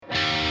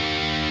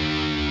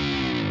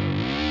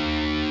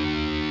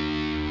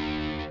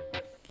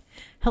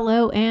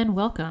Hello and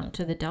welcome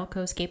to the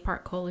Delco Skate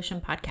Park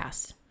Coalition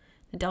podcast.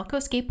 The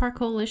Delco Skate Park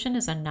Coalition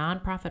is a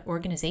nonprofit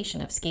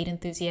organization of skate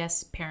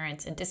enthusiasts,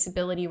 parents, and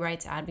disability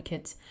rights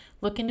advocates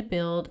looking to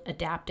build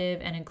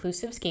adaptive and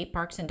inclusive skate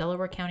parks in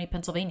Delaware County,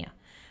 Pennsylvania.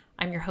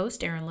 I'm your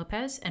host, Erin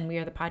Lopez, and we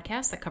are the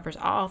podcast that covers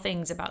all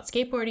things about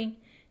skateboarding,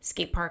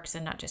 skate parks,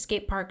 and not just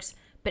skate parks,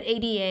 but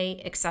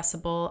ADA,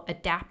 accessible,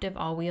 adaptive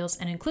all-wheels,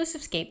 and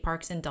inclusive skate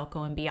parks in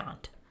Delco and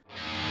beyond.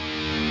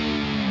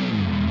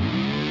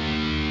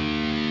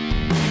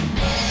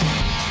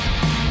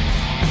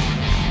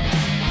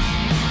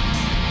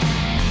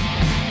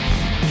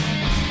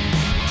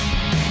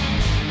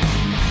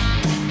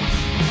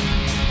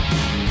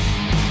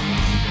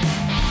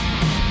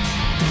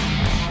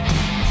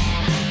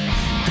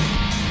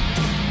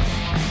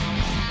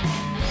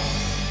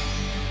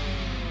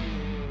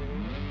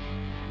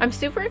 I'm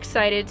super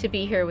excited to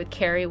be here with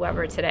Kerry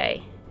Weber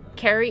today.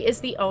 Kerry is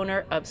the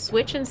owner of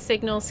Switch and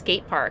Signal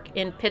Skate Park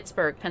in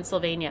Pittsburgh,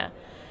 Pennsylvania,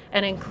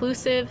 an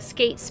inclusive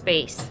skate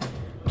space.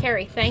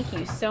 Kerry, thank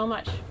you so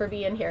much for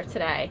being here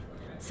today.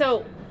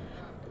 So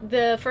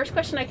the first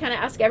question I kind of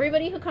ask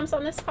everybody who comes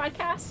on this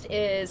podcast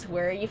is,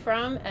 where are you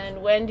from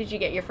and when did you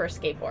get your first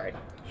skateboard?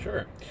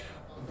 Sure.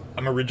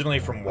 I'm originally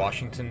from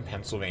Washington,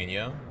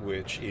 Pennsylvania,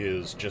 which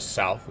is just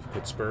south of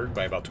Pittsburgh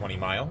by about 20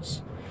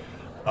 miles.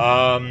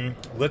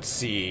 Let's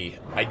see.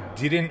 I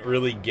didn't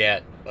really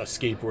get a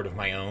skateboard of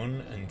my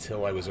own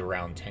until I was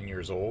around 10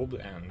 years old,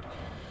 and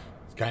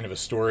it's kind of a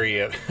story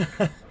of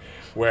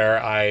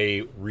where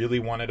I really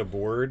wanted a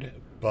board,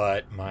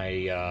 but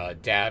my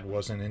dad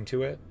wasn't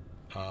into it.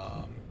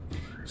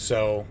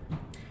 So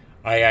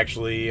I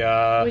actually...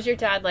 Was your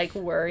dad,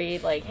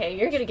 worried, hey,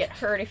 you're going to get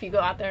hurt if you go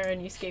out there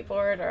and you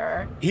skateboard,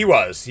 or... He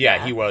was,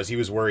 yeah, he was. He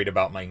was worried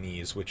about my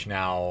knees, which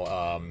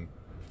now...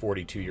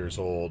 42 years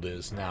old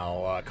is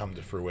now come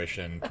to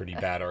fruition. Pretty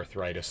bad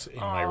arthritis in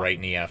my right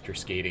knee after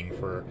skating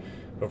for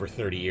over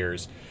 30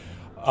 years.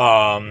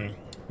 So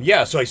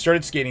I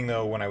started skating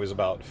though when I was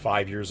about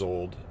 5 years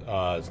old.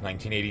 It's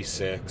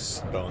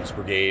 1986. Bones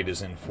Brigade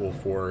is in full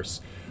force.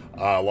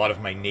 A lot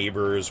of my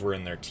neighbors were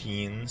in their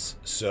teens,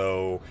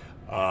 so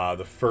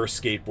the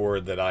first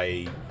skateboard that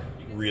I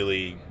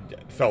really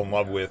fell in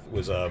love with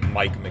was a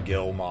Mike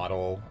McGill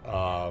model.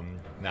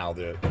 Now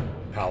the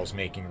Pal's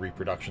making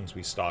reproductions,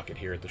 we stock it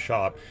here at the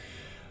shop.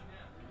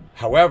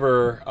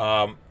 However,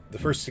 the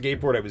first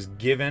skateboard I was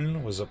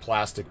given was a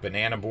plastic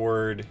banana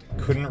board.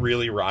 Couldn't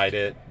really ride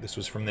it. This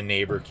was from the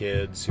neighbor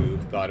kids who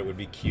thought it would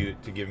be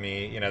cute to give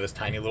me, this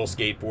tiny little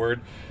skateboard.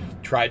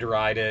 Tried to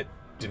ride it,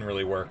 didn't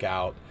really work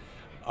out.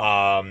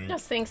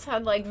 Those things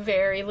had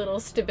very little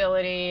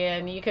stability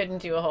and you couldn't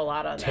do a whole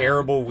lot on them.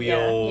 Terrible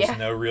wheels,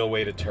 no real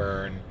way to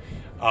turn.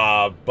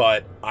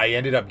 But I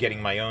ended up getting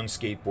my own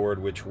skateboard,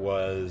 which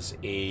was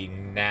a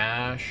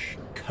Nash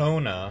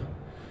Kona,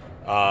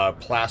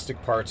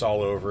 plastic parts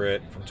all over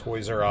it from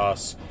Toys R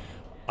Us.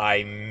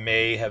 I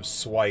may have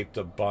swiped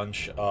a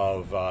bunch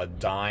of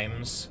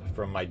dimes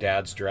from my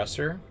dad's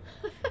dresser.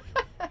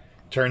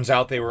 Turns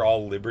out they were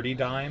all Liberty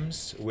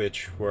dimes,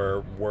 which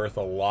were worth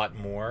a lot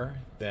more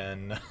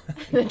than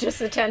just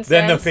the 10 cents.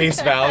 Than the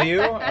face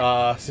value.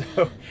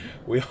 So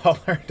we all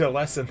learned a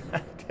lesson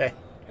that day.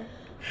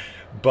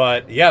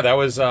 But yeah, that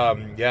was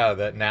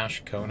that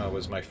Nash Kona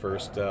was my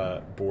first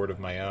board of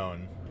my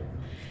own.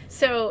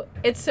 So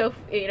it's so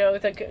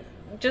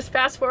just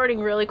fast forwarding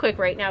really quick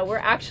right now, we're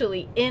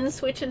actually in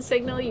Switch and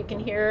Signal. You can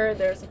hear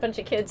there's a bunch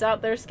of kids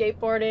out there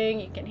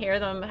skateboarding. You can hear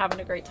them having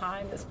a great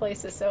time. This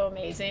place is so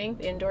amazing.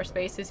 The indoor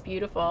space is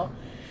beautiful.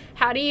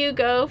 How do you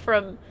go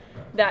from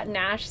that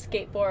Nash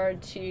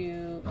skateboard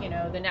to,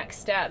 the next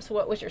steps?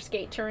 What was your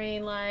skate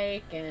terrain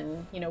like?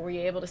 And, were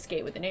you able to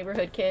skate with the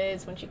neighborhood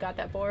kids once you got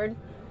that board?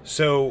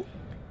 So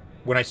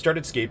when I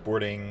started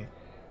skateboarding,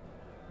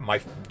 my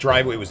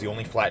driveway was the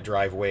only flat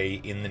driveway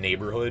in the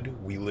neighborhood.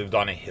 We lived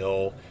on a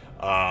hill.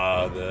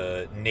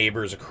 The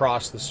neighbors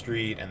across the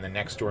street and the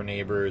next door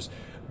neighbors,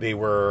 they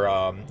were,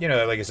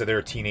 like I said, they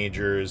were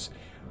teenagers.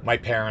 My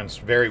parents,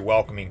 very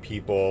welcoming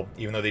people.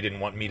 Even though they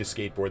didn't want me to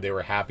skateboard, they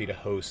were happy to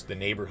host the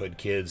neighborhood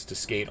kids to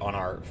skate on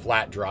our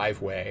flat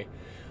driveway.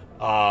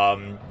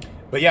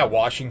 But yeah,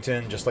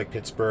 Washington, just like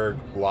Pittsburgh,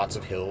 lots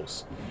of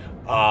hills.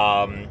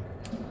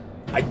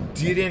 I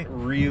didn't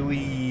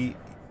really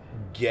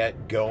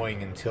get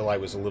going until I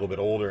was a little bit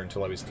older,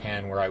 until I was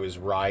 10, where I was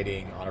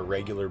riding on a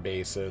regular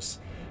basis,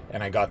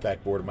 and I got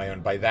that board of my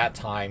own. By that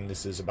time,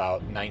 this is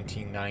about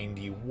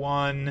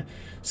 1991,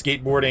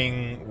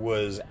 skateboarding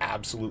was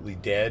absolutely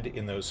dead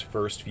in those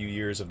first few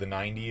years of the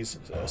 90s,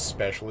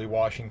 especially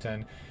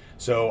Washington.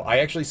 So I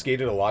actually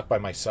skated a lot by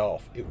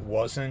myself. It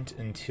wasn't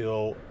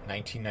until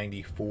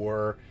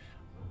 1994,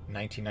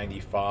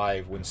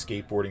 1995 when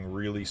skateboarding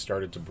really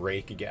started to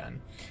break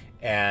again.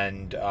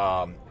 And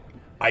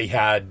I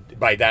had,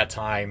 by that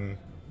time,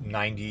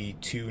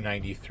 92,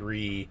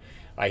 93,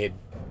 I had,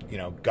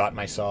 got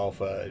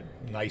myself a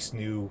nice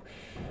new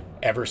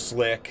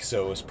Everslick,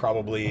 so it was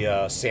probably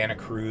a Santa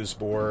Cruz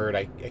board.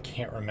 I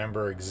can't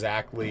remember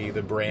exactly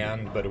the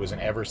brand, but it was an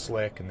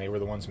Everslick, and they were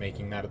the ones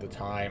making that at the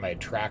time. I had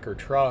Tracker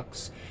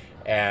trucks,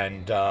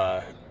 And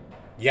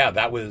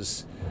that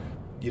was,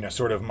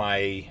 sort of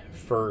my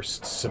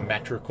first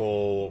symmetrical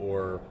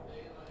or,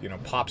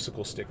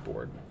 popsicle stick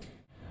board.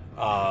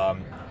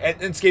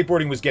 And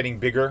skateboarding was getting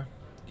bigger.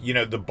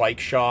 The bike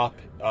shop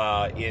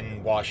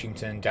in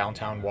Washington,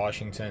 downtown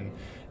Washington,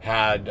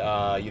 had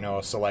a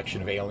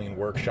selection of Alien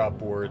Workshop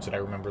boards that I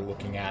remember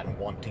looking at and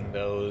wanting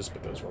those,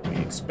 but those were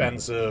way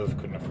expensive.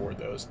 Couldn't afford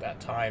those at that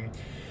time.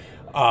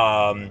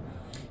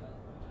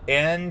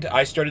 And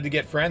I started to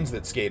get friends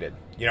that skated.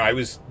 I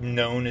was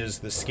known as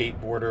the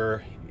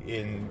skateboarder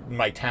in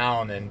my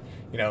town and,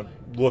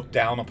 looked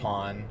down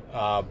upon.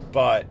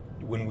 But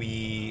when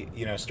we,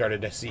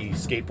 started to see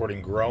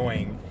skateboarding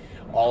growing,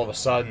 all of a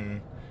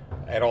sudden,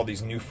 I had all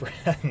these new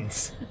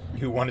friends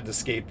who wanted to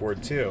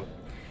skateboard too.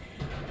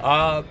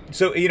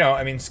 So,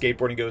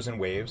 skateboarding goes in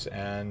waves,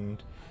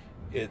 and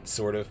it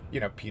sort of,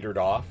 petered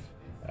off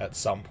at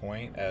some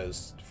point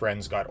as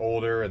friends got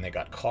older and they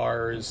got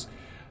cars.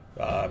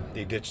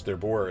 They ditched their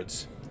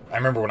boards. I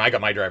remember when I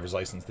got my driver's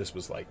license, this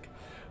was like,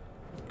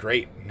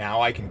 great.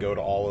 Now I can go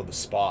to all of the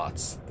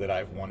spots that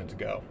I've wanted to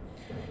go.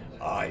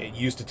 It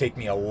used to take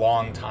me a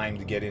long time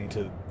to get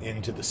into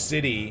the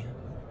city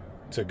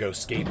to go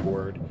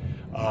skateboard.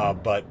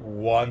 But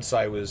once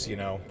I was,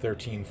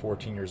 13,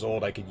 14 years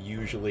old, I could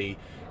usually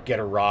get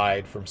a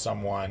ride from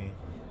someone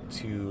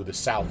to the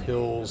South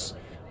Hills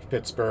of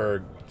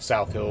Pittsburgh.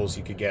 South Hills,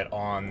 you could get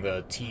on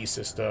the T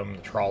system,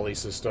 the trolley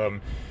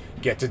system,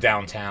 get to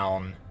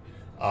downtown.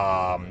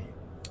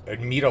 I'd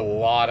meet a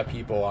lot of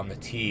people on the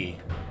T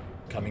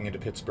coming into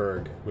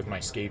Pittsburgh with my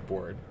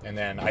skateboard, and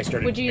then I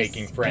started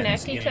making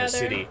friends in the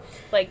city.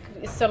 Like,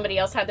 if somebody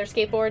else had their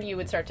skateboard, you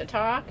would start to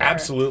talk? Or?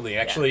 Absolutely.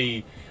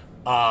 Actually,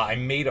 I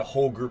made a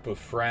whole group of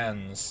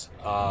friends.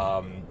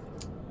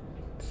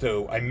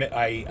 So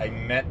I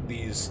met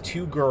these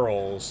two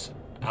girls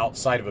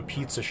outside of a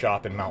pizza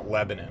shop in Mount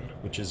Lebanon,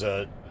 which is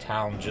a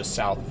town just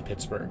south of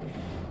Pittsburgh.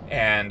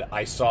 And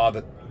I saw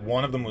that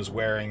one of them was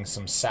wearing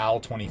some Sal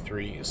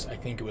 23s. I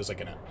think it was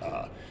like an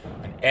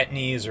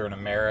Etnies or an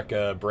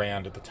America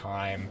brand at the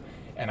time.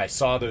 And I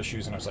saw those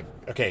shoes and I was like,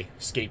 okay,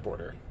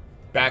 skateboarder.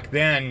 Back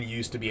then, you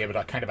used to be able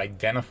to kind of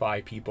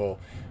identify people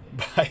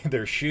by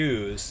their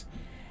shoes.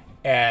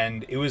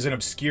 And it was an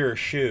obscure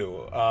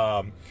shoe.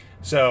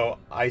 So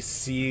I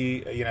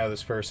see,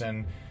 this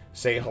person,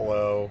 say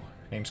hello.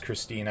 Name's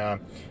Christina.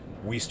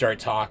 We start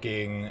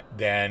talking.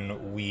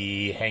 Then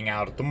we hang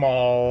out at the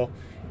mall.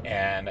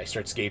 And I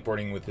start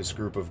skateboarding with this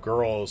group of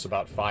girls,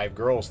 about 5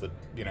 girls that,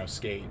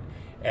 skate.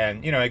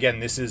 And, again,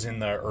 this is in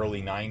the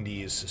early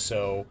 90s,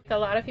 so... A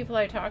lot of people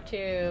I talk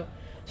to,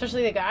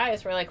 especially the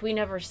guys, were like, we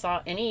never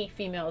saw any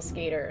female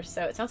skaters.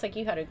 So it sounds like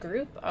you had a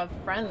group of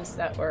friends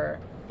that were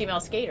female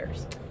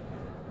skaters.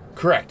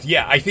 Correct.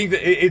 Yeah, I think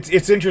that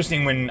it's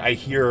interesting when I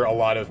hear a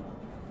lot of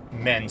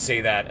men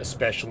say that,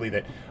 especially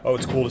that, oh,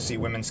 it's cool to see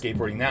women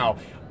skateboarding now.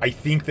 I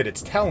think that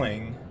it's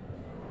telling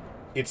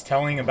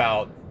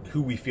about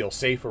who we feel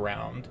safe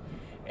around.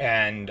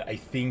 And I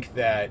think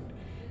that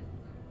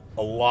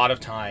a lot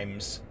of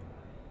times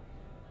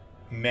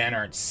men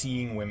aren't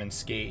seeing women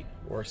skate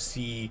or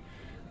see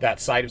that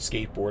side of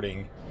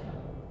skateboarding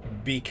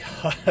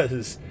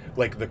because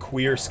like the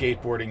queer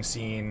skateboarding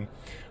scene,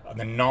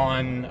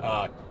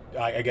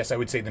 I guess I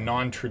would say the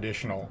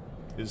non-traditional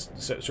is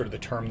sort of the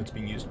term that's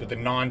being used, but the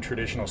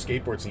non-traditional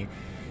skateboard scene,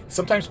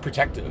 sometimes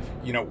protective.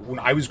 When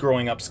I was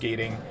growing up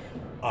skating,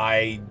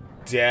 I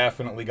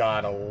definitely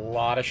got a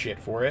lot of shit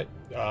for it,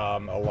 a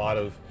lot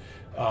of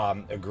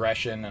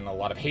aggression and a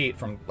lot of hate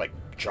from like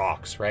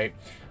jocks, right?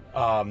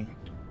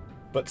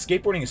 But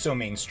skateboarding is so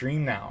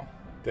mainstream now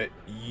that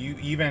you,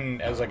 even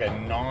as like a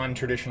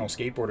non-traditional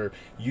skateboarder,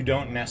 you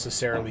don't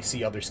necessarily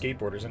see other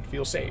skateboarders and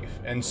feel safe.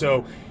 And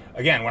so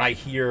again, when I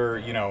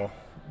hear,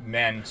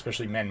 men,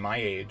 especially men my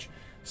age,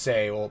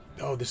 say, well,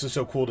 oh, this is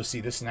so cool to see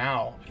this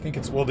now, I think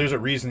it's, well, there's a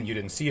reason that you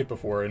didn't see it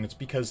before, and it's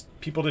because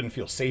people didn't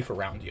feel safe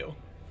around you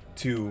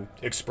to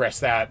express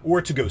that,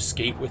 or to go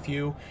skate with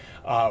you,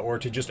 or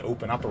to just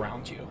open up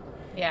around you.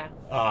 Yeah.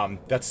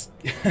 That's...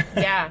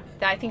 Yeah,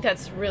 I think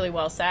that's really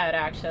well said,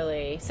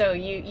 actually. So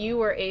you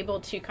were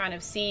able to kind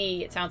of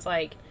see, it sounds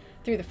like,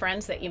 through the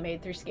friends that you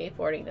made through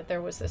skateboarding, that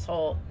there was this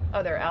whole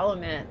other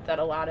element that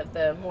a lot of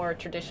the more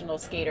traditional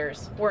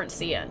skaters weren't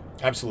seeing.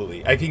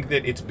 Absolutely. I think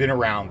that it's been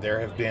around. There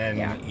have been,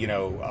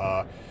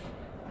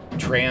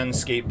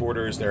 trans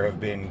skateboarders, there have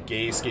been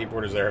gay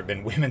skateboarders, there have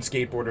been women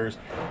skateboarders,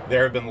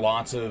 there have been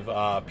lots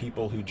of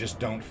people who just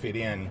don't fit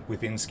in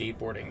within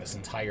skateboarding this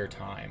entire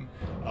time.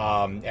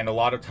 And a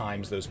lot of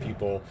times those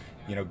people,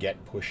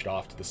 get pushed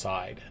off to the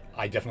side.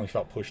 I definitely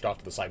felt pushed off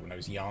to the side when I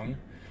was young.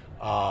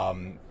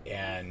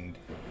 And,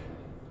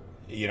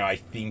 I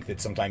think that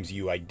sometimes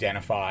you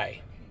identify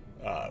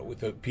with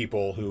the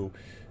people who,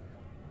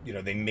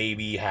 they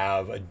maybe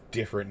have a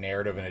different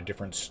narrative and a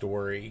different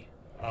story.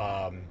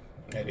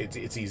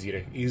 It's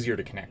easier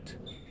to connect.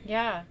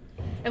 Yeah.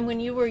 And when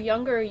you were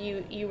younger,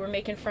 you were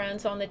making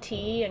friends on the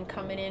T and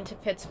coming into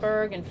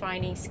Pittsburgh and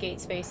finding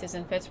skate spaces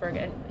in Pittsburgh.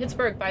 And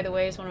Pittsburgh, by the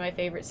way, is one of my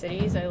favorite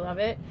cities. I love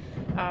it.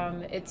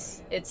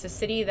 It's a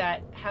city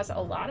that has a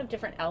lot of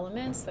different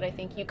elements that I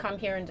think you come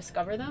here and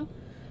discover them.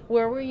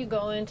 Where were you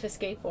going to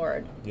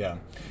skateboard? Yeah.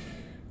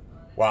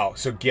 Wow.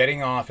 So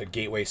getting off at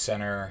Gateway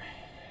Center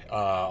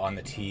on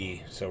the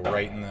T, so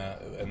right in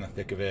the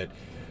thick of it.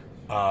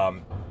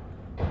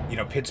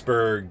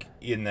 Pittsburgh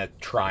in the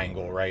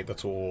triangle, right?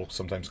 That's what we'll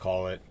sometimes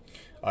call it,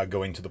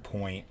 going to the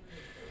point.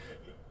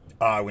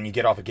 When you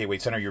get off at Gateway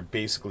Center, you're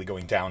basically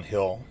going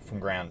downhill from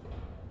Grant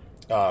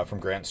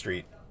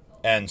Street.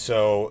 And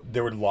so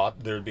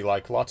there'd be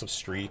like lots of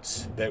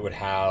streets that would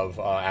have,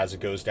 as it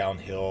goes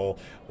downhill,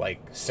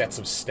 like sets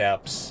of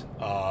steps,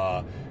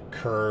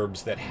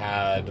 curbs that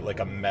had like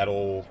a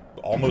metal,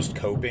 almost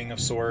coping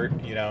of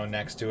sort,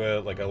 next to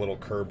it, like a little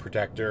curb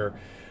protector.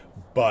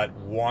 But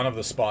one of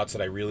the spots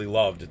that I really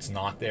loved, it's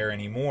not there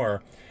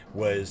anymore,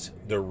 was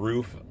the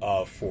roof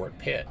of Fort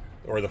Pitt,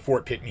 or the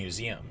Fort Pitt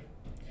Museum.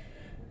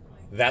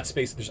 That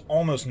space, there's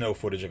almost no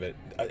footage of it.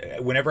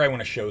 Whenever I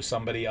want to show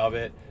somebody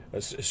Fort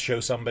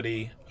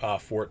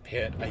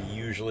Pitt,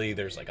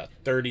 there's like a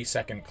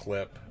 30-second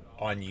clip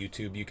on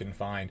YouTube you can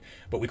find,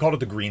 but we called it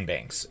the Green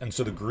Banks. And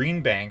so the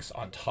Green Banks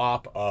on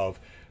top of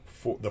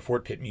the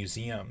Fort Pitt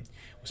Museum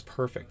was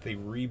perfect. They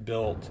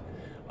rebuilt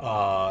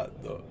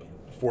the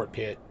Fort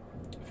Pitt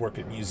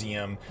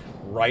Museum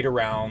right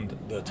around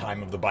the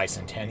time of the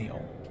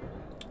bicentennial,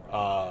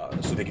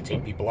 so they could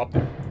take people up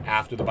there.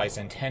 After the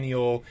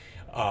bicentennial,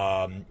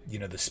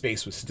 the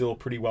space was still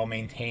pretty well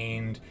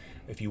maintained.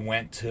 If you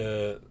went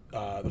to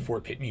the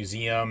Fort Pitt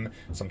Museum,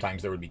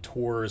 sometimes there would be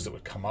tours that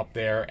would come up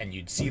there, and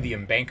you'd see the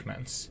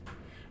embankments,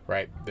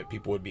 right, that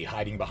people would be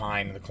hiding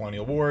behind in the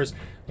colonial wars.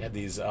 They had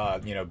these,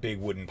 big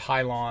wooden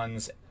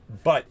pylons.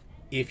 But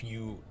if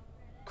you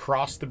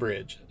cross the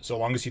bridge, so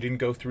long as you didn't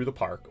go through the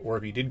park, or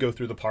if you did go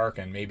through the park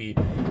and maybe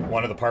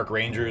one of the park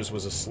rangers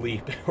was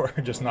asleep or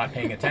just not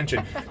paying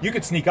attention, you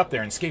could sneak up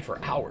there and skate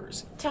for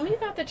hours. Tell me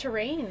about the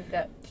terrain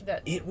that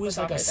it was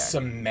like a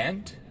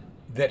cement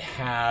that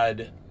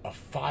had a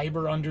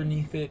fiber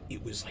underneath it.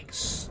 It was like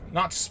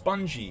not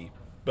spongy,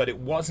 but it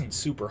wasn't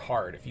super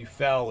hard. If you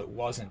fell, it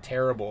wasn't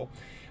terrible,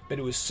 but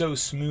it was so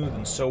smooth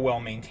and so well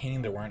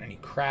maintained. There weren't any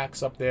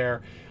cracks up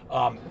there,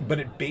 but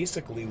it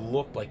basically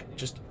looked like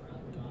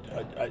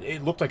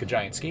it looked like a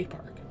giant skate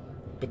park.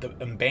 But the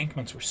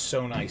embankments were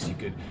so nice. You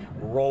could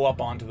roll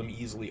up onto them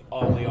easily,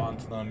 ollie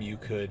onto them. You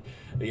could,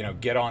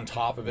 get on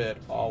top of it,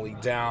 ollie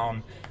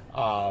down.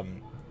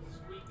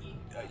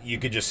 You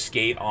could just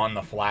skate on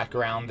the flat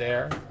ground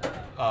there.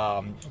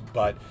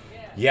 But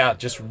yeah,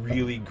 just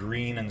really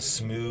green and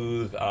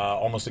smooth,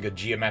 almost like a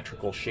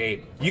geometrical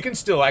shape. You can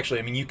still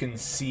you can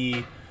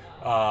see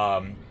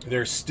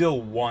there's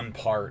still one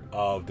part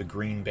of the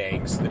Green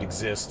Banks that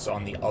exists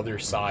on the other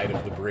side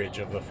of the bridge,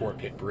 of the Fort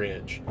Pitt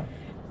Bridge.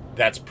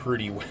 That's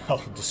pretty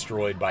well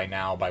destroyed by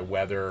now by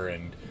weather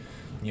and,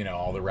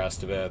 all the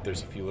rest of it.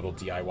 There's a few little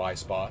DIY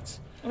spots.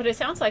 But it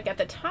sounds like at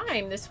the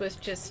time this was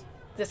just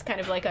this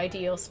kind of like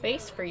ideal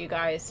space for you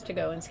guys to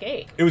go and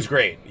skate. It was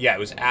great. Yeah, it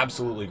was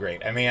absolutely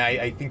great.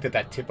 I think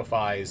that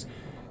typifies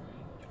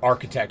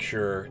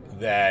architecture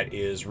that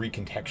is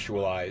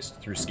recontextualized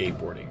through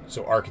skateboarding.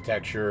 So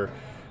architecture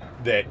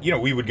that,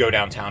 we would go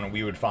downtown and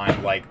we would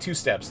find like 2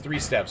 steps, 3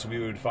 steps. We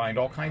would find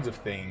all kinds of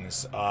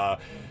things,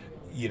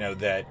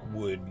 that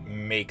would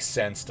make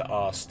sense to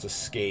us to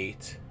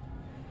skate.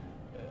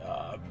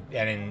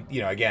 And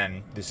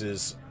again, this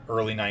is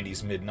early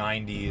 90s, mid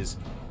 90s,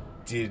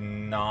 did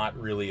not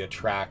really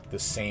attract the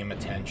same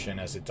attention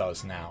as it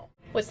does now.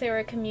 Was there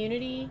a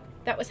community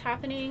that was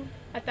happening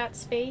at that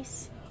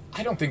space?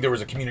 I don't think there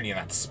was a community in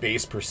that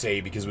space per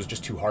se, because it was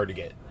just too hard to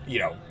get,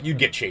 you'd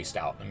get chased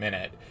out in a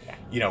minute.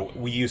 Yeah.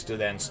 We used to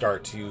then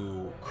start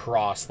to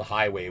cross the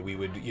highway. We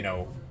would,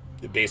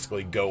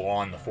 basically go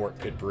on the Fort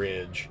Pitt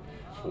Bridge,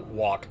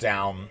 walk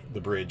down the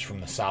bridge from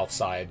the south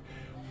side,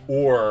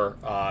 or,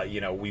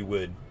 we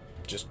would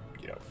just,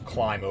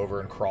 climb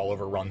over and crawl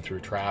over, run through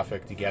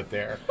traffic to get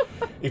there.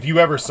 If you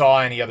ever saw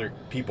any other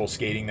people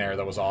skating there,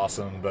 that was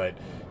awesome. But,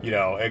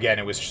 again,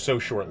 it was so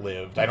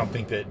short-lived. I don't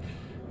think that,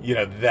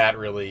 that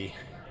really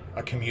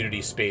a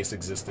community space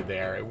existed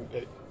there.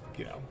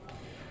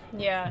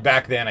 Yeah.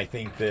 Back then, I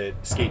think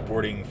that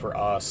skateboarding for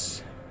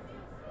us,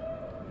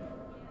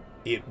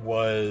 it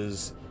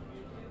was,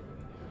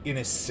 in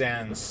a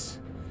sense,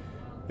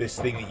 this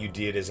thing that you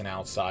did as an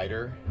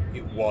outsider.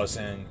 It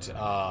wasn't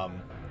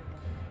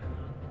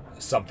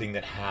something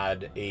that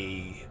had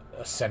a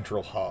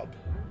central hub.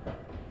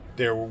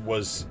 There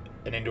was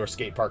an indoor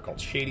skate park called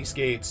Shady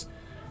Skates.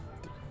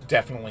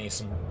 Definitely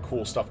some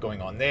cool stuff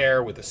going on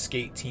there with a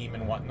skate team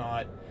and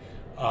whatnot.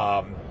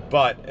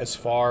 But as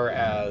far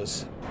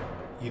as,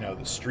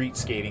 the street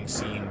skating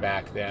scene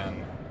back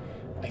then,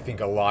 I think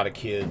a lot of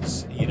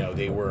kids,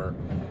 they were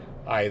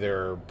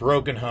either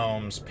broken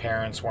homes,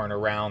 parents weren't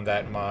around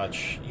that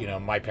much.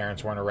 My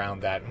parents weren't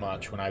around that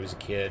much when I was a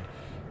kid.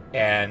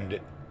 And,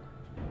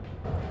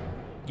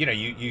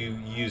 you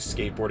use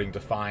skateboarding to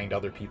find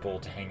other people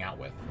to hang out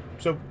with.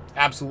 So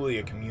absolutely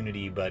a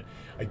community, but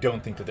I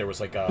don't think that there was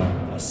like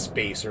a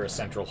space or a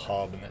central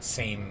hub in the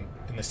same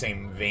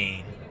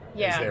vein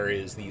as there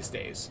is these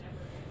days.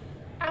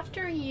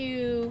 After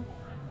you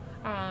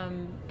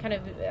kind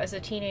of as a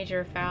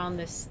teenager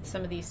found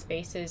some of these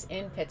spaces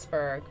in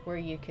Pittsburgh where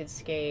you could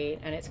skate,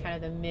 and it's kind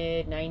of the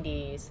mid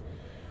 90s,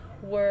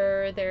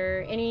 were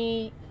there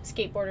any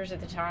skateboarders at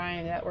the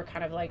time that were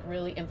kind of like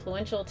really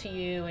influential to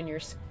you and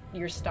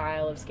your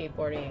style of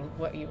skateboarding,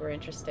 what you were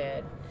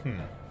interested?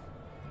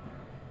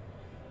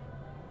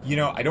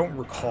 I don't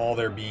recall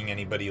there being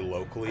anybody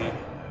locally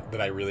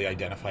that I really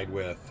identified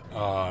with.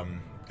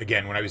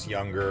 Again, when I was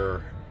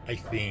younger, I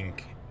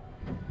think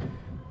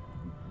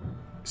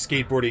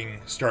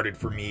skateboarding started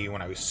for me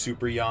when I was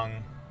super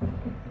young,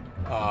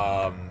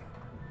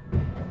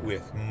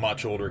 with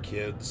much older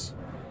kids.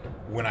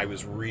 When I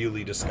was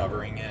really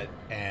discovering it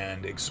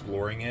and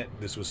exploring it,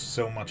 this was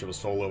so much of a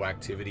solo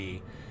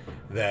activity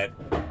that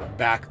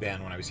back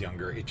then when I was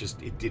younger, it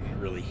didn't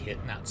really hit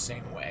in that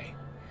same way.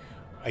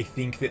 I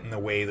think that in the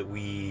way that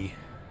we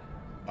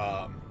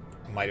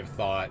might have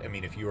thought, I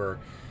mean, if you were,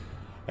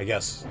 I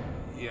guess,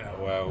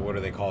 what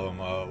do they call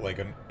them? Like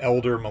an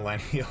elder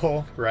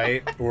millennial,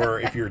 right?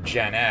 Or if you're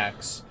Gen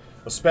X,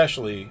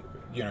 especially,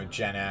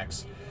 Gen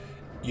X,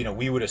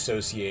 we would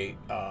associate,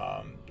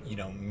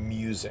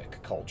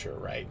 music culture,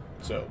 right?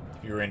 So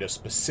if you were into a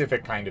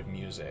specific kind of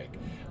music,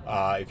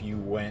 if you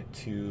went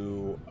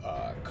to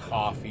a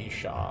coffee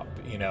shop,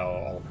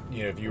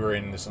 if you were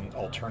in this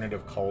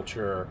alternative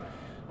culture,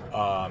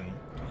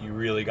 you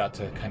really got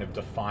to kind of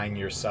define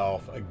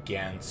yourself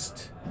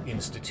against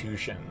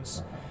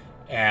institutions.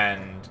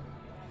 And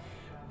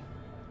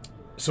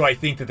so I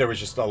think that there was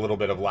just a little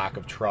bit of lack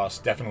of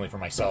trust, definitely for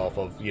myself,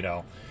 of,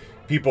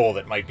 people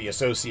that might be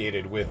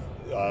associated with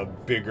a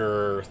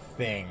bigger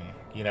thing,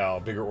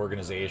 bigger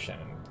organization.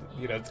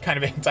 It's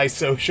kind of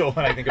antisocial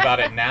when I think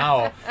about it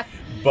now.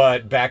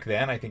 But back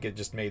then, I think it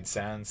just made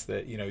sense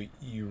that,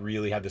 you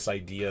really had this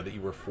idea that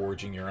you were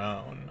forging your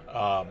own.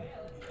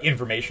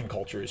 Information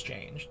culture has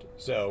changed.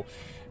 So,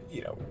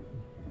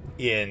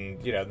 in,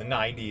 the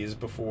 90s,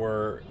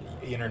 before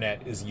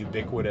internet is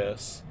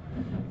ubiquitous,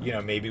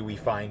 maybe we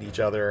find each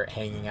other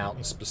hanging out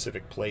in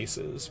specific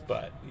places,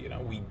 but,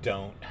 we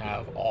don't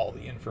have all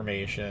the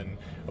information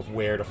of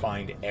where to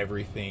find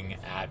everything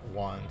at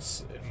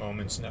once at a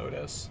moment's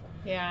notice.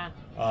 Yeah.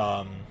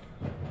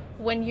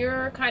 When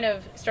you're kind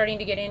of starting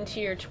to get into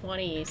your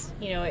 20s,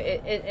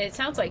 it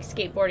sounds like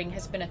skateboarding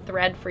has been a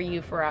thread for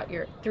you throughout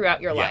your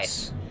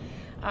Yes.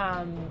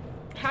 life.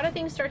 How do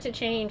things start to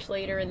change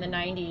later in the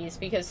 90s?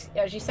 Because,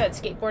 as you said,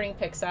 skateboarding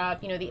picks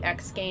up. The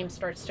X Games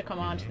starts to come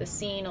onto the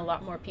scene. A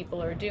lot more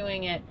people are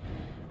doing it.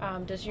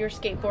 Does your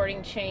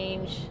skateboarding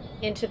change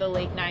into the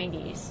late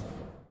 90s?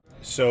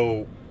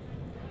 So,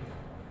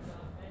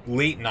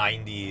 late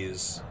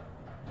 90s,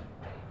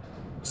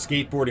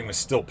 skateboarding was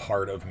still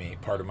part of me,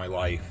 part of my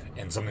life,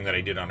 and something that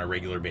I did on a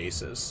regular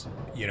basis.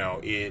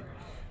 It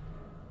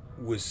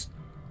was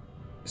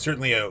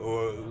certainly a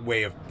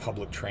way of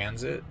public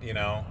transit,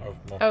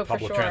 public for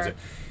sure. transit.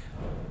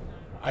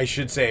 I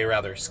should say,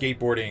 rather,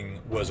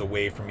 skateboarding was a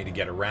way for me to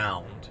get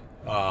around.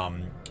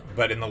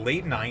 But in the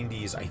late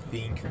 90s, I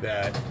think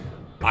that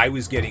I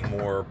was getting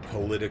more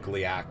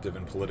politically active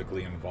and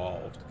politically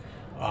involved.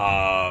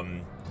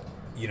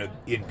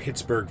 In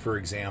Pittsburgh, for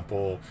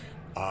example,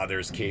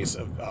 there's a case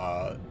of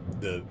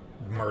the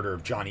murder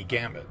of Johnny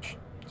Gamage.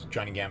 So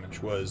Johnny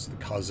Gamage was the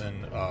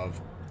cousin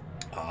of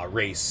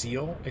Ray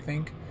Seal, I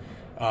think.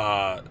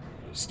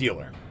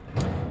 Steeler,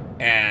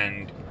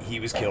 and he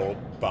was killed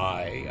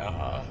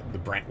by the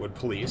Brentwood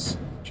police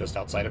just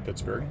outside of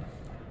Pittsburgh.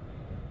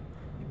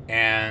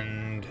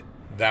 And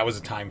that was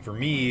a time for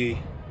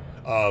me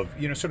of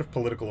sort of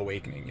political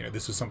awakening.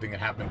 This was something that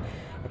happened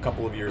a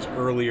couple of years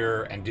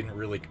earlier and didn't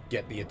really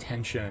get the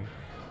attention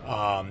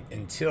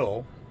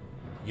until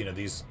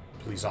these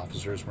police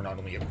officers were not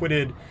only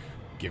acquitted,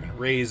 given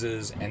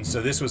raises. And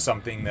so this was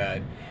something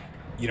that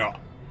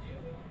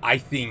I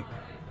think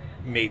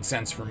made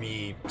sense for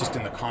me just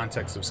in the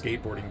context of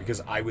skateboarding,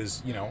 because I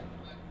was,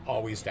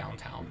 always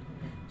downtown,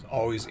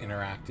 always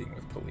interacting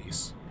with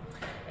police.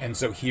 And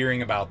so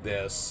hearing about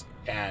this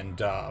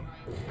and,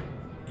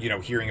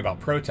 hearing about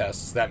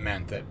protests, that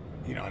meant that,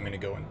 I'm going to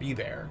go and be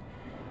there.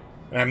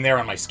 And I'm there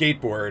on my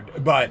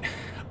skateboard, but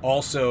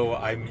also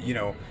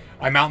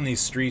I'm out in these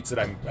streets that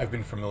I've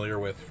been familiar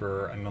with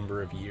for a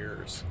number of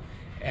years.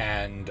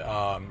 And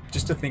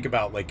just to think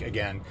about, like,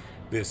 again,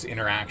 this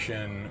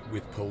interaction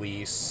with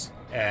police.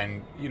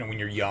 And, when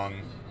you're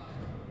young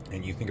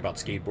and you think about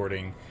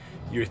skateboarding,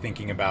 you're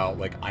thinking about,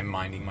 like, I'm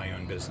minding my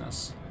own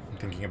business. I'm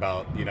thinking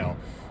about, a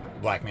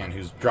black man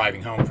who's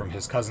driving home from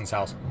his cousin's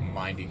house,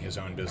 minding his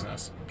own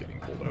business, getting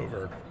pulled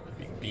over,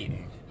 being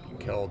beaten, being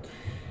killed.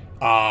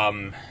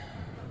 I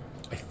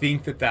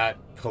think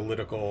that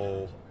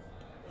political,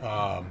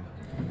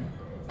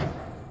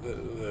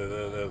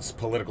 this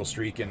political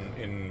streak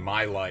in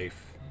my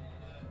life,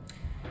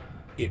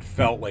 it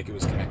felt like it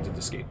was connected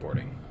to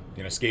skateboarding.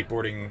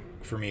 skateboarding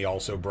for me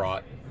also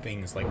brought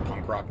things like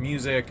punk rock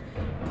music,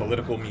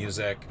 political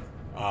music,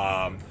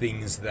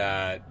 things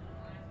that,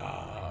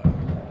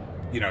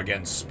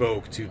 again,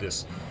 spoke to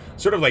this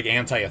sort of like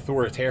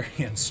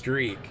anti-authoritarian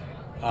streak.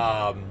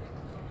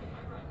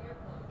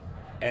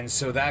 And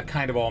so that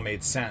kind of all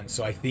made sense.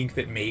 So I think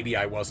that maybe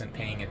I wasn't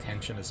paying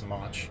attention as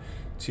much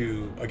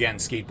to, again,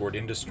 skateboard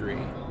industry,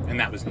 and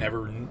that was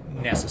never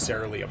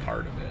necessarily a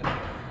part of it.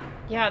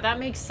 Yeah, that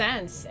makes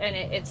sense. And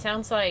it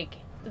sounds like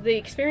the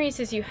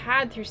experiences you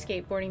had through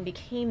skateboarding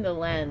became the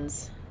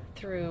lens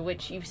through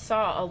which you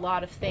saw a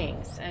lot of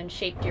things and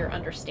shaped your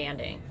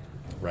understanding.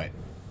 Right.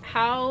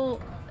 How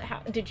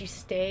did you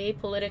stay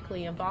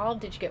politically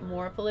involved? Did you get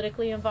more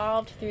politically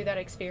involved through that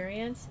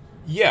experience?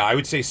 Yeah, I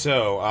would say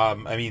so.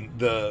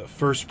 The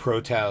first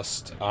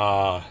protest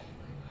that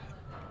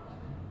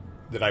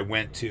I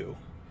went to,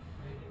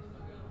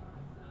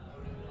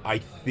 I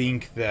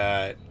think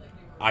that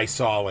I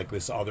saw like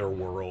this other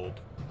world.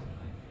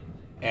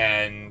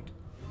 And,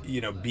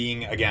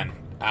 being, again,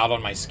 out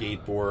on my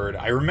skateboard,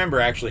 I remember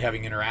actually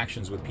having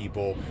interactions with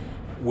people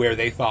where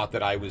they thought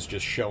that I was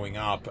just showing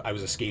up. I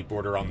was a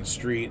skateboarder on the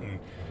street and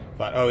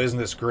thought, oh, isn't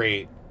this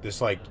great?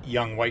 This like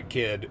young white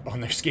kid on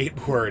their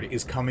skateboard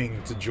is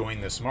coming to join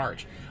this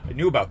march. I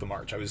knew about the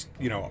march. I was,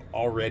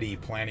 already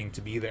planning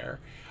to be there.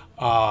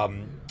 But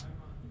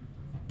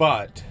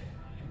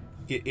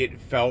it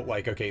felt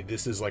like, okay,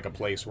 this is like a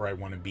place where I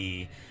want to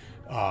be.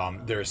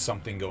 There's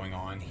something going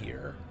on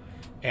here.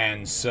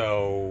 And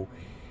so,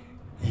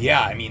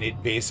 yeah,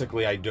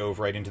 I dove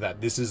right into that.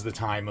 This is the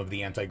time of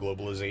the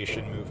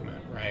anti-globalization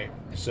movement, right?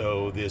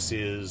 So this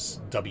is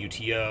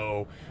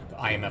WTO, the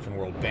IMF and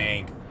World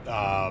Bank,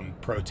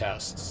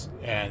 protests.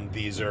 And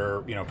these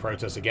are,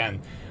 protests,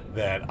 again,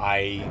 that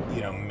I,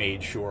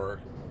 made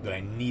sure that I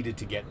needed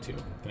to get to,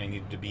 that I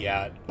needed to be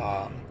at,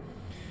 to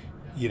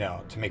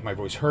make my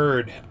voice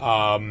heard.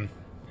 And,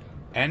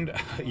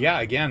 yeah,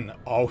 again,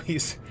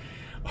 always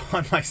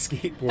on my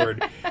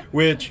skateboard,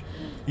 which,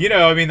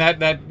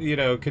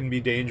 that can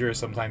be dangerous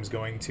sometimes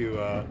going to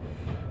a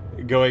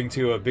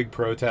big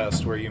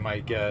protest where you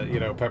might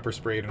get, pepper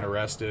sprayed and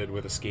arrested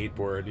with a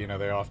skateboard.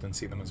 They often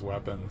see them as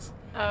weapons.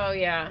 Oh,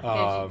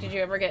 yeah. Did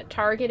you ever get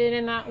targeted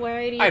in that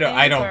way, do you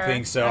I don't or?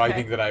 think so. Okay. I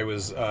think that I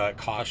was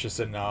cautious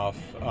enough.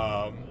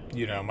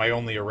 My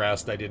only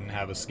arrest, I didn't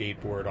have a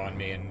skateboard on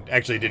me, and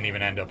actually didn't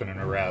even end up in an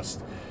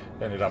arrest.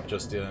 Ended up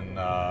just in,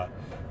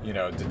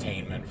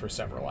 detainment for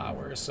several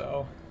hours,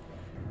 so...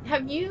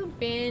 Have you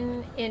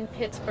been in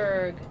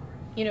Pittsburgh,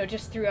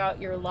 just throughout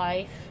your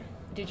life?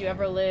 Did you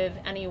ever live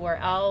anywhere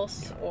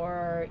else? Yeah.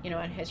 Or,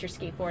 has your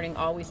skateboarding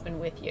always been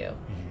with you?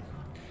 Mm-hmm.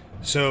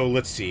 So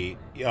let's see.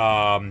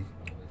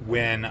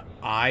 When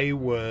I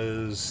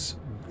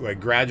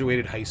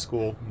graduated high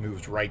school,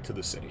 moved right to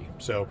the city.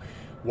 So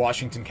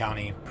Washington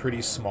County,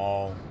 pretty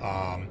small.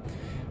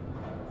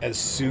 As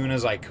soon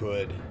as I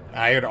could,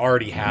 I had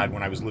already had,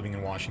 when I was living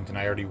in Washington,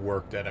 I already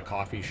worked at a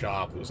coffee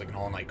shop. It was like an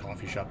all-night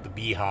coffee shop, the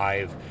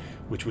Beehive,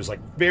 which was like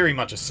very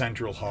much a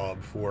central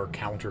hub for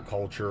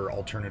counterculture,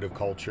 alternative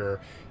culture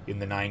in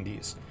the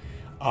 90s.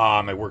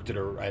 I worked at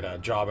a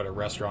job at a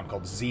restaurant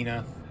called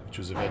Zenith, which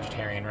was a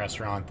vegetarian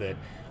restaurant that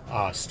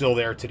still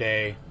there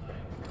today.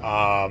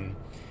 And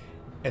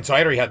so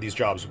I already had these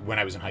jobs when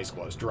I was in high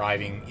school. I was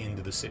driving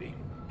into the city.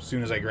 As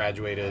soon as I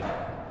graduated,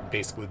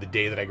 basically the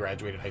day that I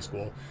graduated high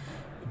school,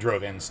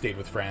 drove in, stayed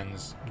with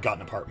friends, got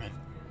an apartment.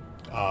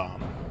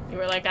 You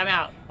were like, I'm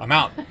out. I'm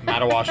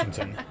out of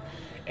Washington.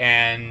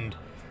 And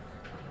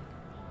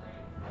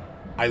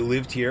I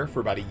lived here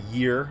for about a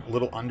year, a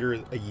little under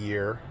a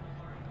year.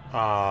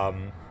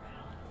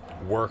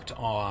 Worked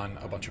on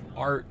a bunch of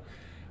art.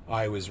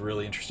 I was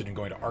really interested in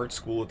going to art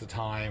school at the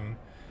time.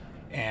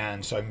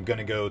 And so I'm going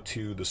to go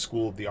to the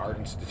School of the Art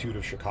Institute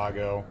of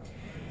Chicago.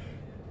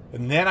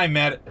 And then I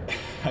met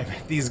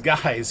these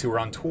guys who were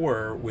on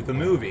tour with a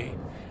movie.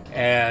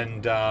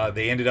 And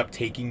they ended up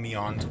taking me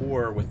on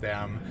tour with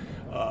them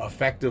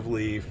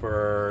effectively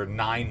for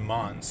 9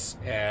 months.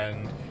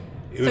 And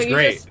it was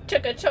great. So you just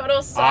took a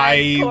total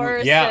side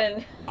course.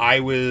 Yeah,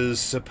 I was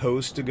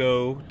supposed to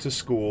go to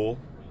school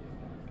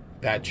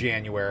that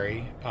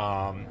January. So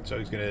I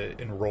was going to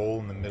enroll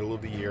in the middle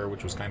of the year,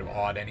 which was kind of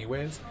odd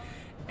anyways.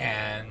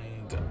 And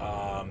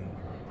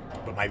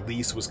but my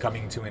lease was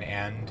coming to an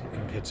end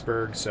in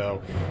Pittsburgh,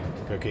 so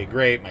okay,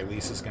 great, my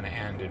lease is going to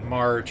end in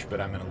March,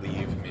 but I'm going to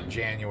leave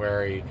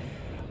mid-January.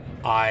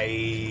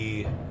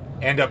 I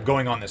end up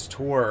going on this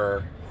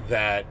tour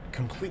that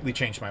completely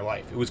changed my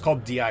life. It was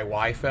called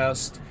DIY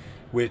Fest,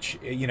 which,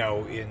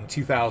 in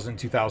 2000,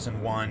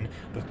 2001,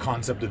 the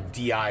concept of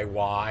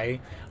DIY,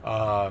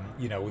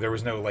 there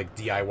was no like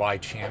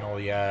DIY channel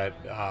yet.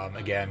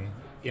 Again,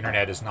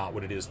 internet is not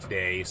what it is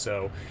today,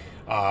 so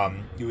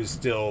it was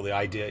still the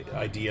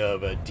idea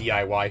of a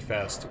DIY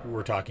fest.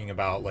 We're talking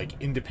about like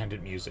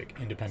independent music,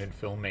 independent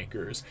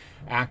filmmakers,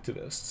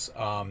 activists.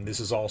 This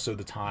is also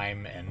the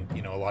time, and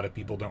a lot of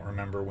people don't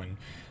remember when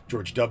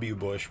George W.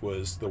 Bush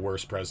was the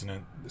worst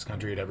president this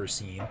country had ever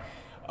seen.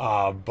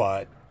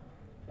 But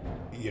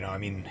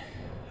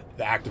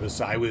the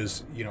activists I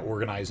was,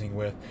 organizing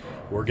with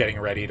were getting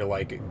ready to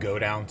like go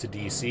down to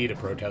DC to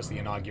protest the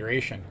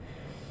inauguration.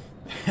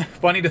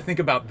 Funny to think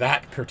about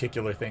that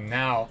particular thing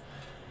now.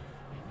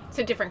 It's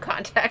a different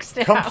context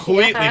now.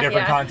 Completely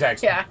different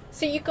context. Yeah.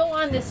 So you go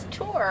on this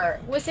tour.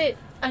 Was it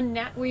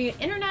were you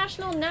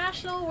international,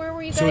 national? Where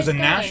were you guys So it was a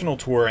going? national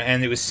tour,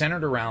 and it was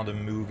centered around a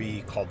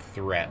movie called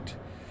Threat.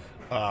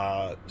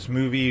 This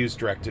movie was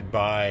directed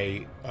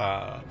by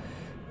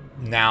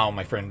now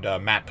my friend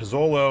Matt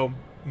Pizzolo.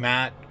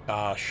 Matt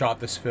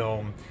shot this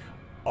film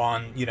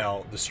on,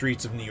 the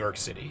streets of New York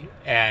City.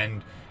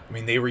 And, I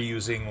mean, they were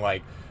using,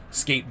 like,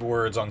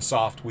 skateboards on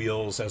soft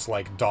wheels as,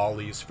 like,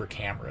 dollies for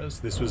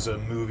cameras. This was a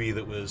movie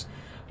that was,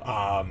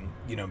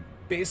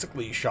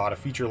 basically shot a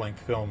feature-length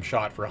film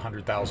shot for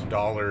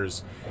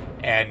 $100,000,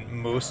 and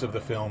most of the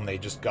film they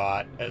just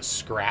got as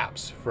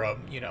scraps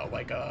from,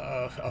 like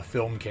a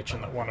film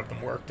kitchen that one of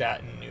them worked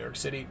at in New York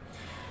City.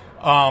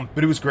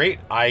 But it was great.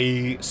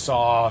 I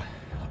saw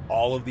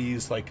all of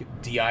these like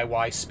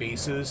DIY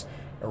spaces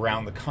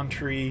around the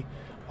country.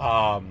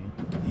 I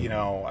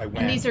went.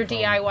 And these are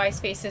DIY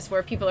spaces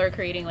where people are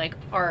creating like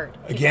art.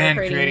 Again,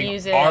 creating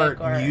music art,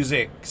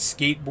 music,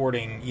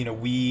 skateboarding.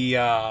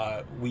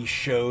 We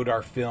showed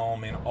our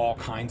film in all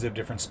kinds of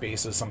different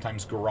spaces.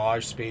 Sometimes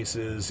garage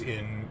spaces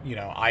in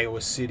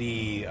Iowa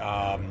City.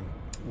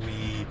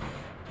 We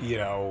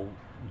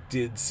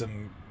did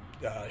some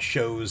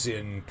shows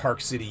in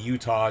Park City,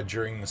 Utah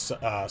during the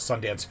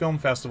Sundance Film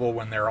Festival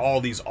when there are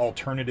all these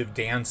alternative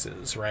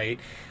dances, right?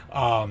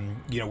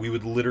 We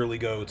would literally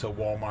go to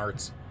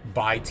Walmart's,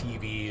 buy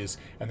TVs,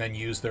 and then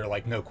use their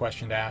like no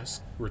question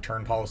asked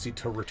return policy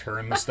to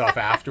return the stuff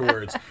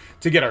afterwards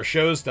to get our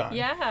shows done.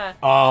 Yeah.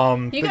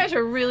 You guys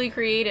are really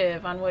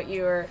creative on what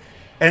you were.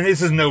 And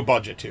this is no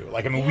budget too.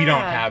 Like, I mean, we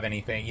don't have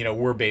anything.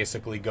 We're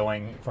basically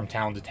going from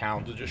town to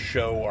town to just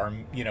show our,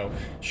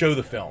 show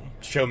the film,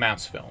 show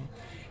Matt's film.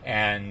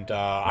 And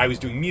I was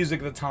doing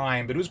music at the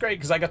time, but it was great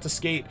because I got to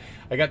skate.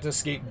 I got to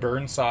skate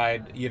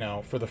Burnside,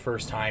 for the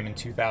first time in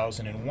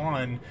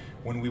 2001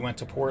 when we went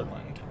to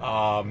Portland.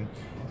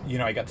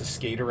 I got to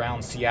skate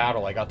around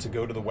Seattle. I got to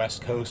go to the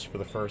West Coast for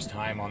the first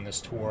time on this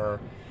tour.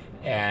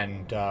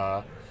 And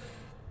after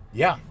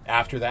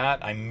that,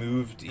 I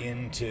moved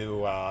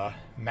into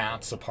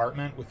Matt's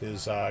apartment with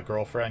his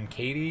girlfriend,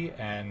 Katie,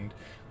 and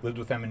lived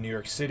with them in New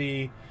York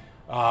City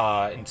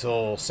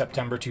until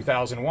September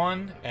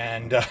 2001.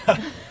 And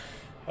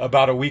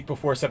about a week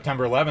before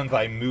September 11th,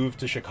 I moved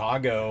to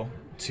Chicago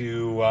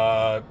to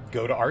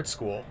go to art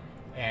school.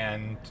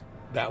 And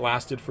that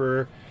lasted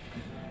for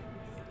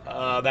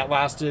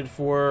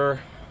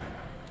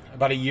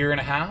about a year and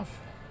a half.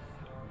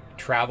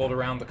 Traveled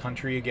around the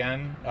country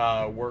again,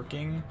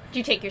 working. Did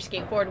you take your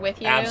skateboard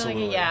with you?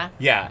 Absolutely. Yeah,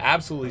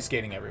 absolutely,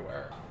 skating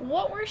everywhere.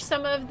 What were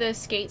some of the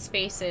skate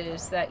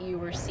spaces that you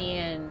were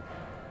seeing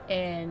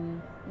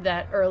in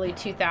that early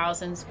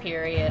 2000s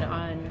period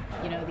on,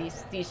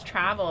 these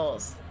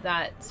travels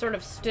that sort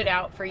of stood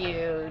out for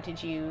you?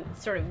 Did you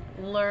sort of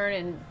learn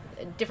in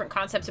different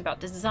concepts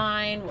about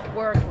design, what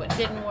worked, what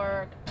didn't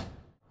work?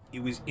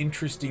 It was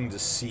interesting to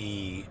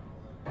see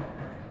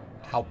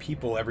how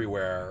people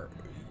everywhere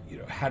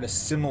had a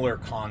similar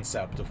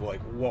concept of like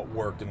what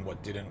worked and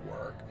what didn't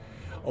work.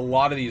 A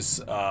lot of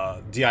these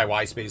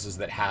DIY spaces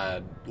that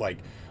had like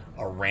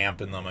a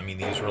ramp in them, I mean,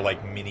 these were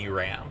like mini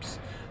ramps.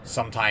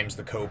 Sometimes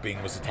the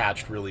coping was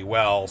attached really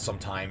well.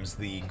 Sometimes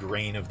the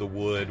grain of the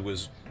wood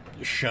was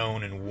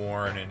shown and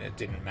worn and it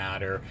didn't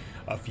matter.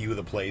 A few of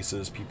the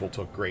places people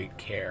took great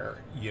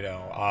care,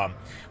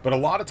 but a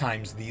lot of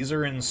times these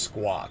are in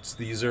squats.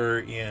 These are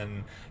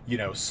in,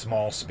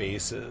 small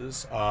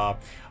spaces. I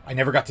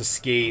never got to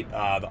skate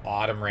the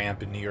autumn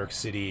ramp in New York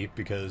City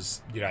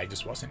because, I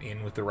just wasn't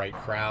in with the right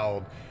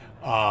crowd.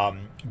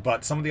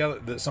 But some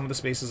of the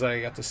spaces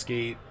I got to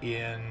skate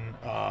in,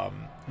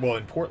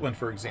 in Portland,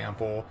 for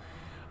example,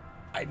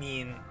 I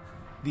mean,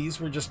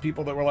 these were just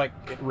people that were like,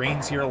 it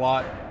rains here a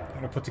lot. I'm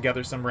going to put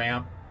together some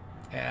ramp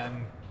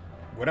and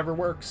whatever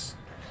works.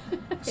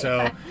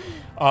 So,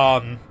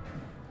 I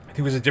think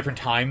it was a different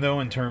time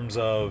though, in terms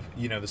of,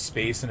 the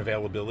space and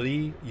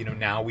availability.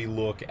 Now we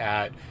look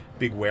at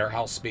big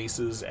warehouse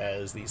spaces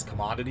as these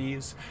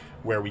commodities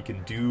where we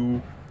can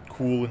do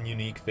cool and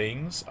unique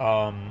things.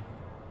 I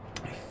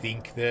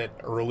think that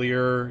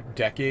earlier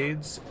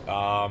decades,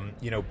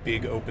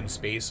 big open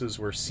spaces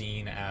were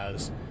seen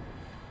as,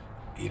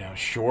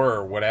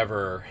 sure,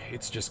 whatever,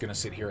 it's just going to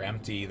sit here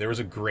empty. There was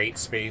a great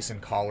space in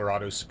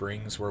Colorado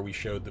Springs where we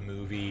showed the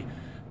movie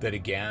that,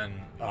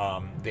 again,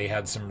 they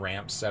had some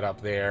ramps set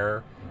up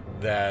there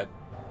that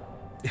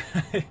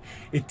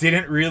it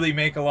didn't really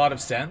make a lot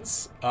of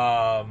sense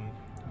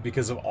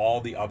because of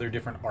all the other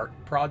different art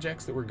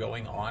projects that were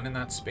going on in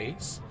that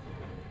space.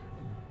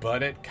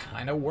 But it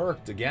kind of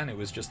worked. Again, it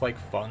was just like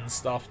fun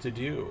stuff to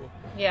do.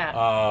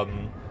 Yeah.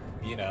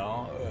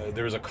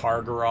 There was a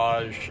car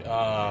garage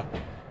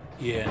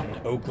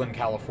in Oakland,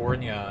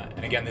 California.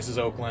 And again, this is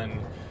Oakland,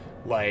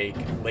 like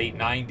late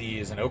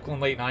 90s. And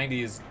Oakland late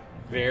 90s,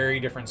 very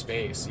different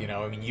space.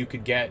 You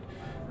could get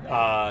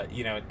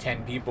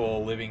 10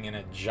 people living in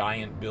a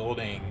giant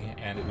building,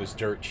 and it was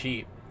dirt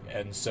cheap.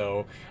 And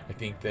so I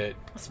think that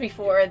It's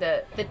before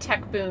the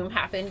tech boom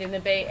happened in the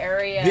Bay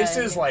Area. this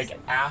is like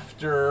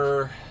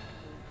after,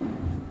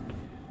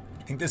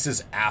 I think this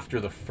is after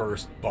the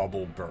first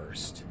bubble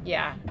burst.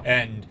 Yeah.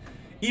 And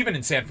even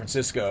in San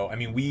Francisco, I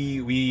mean,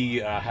 we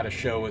had a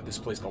show at this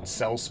place called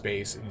Cell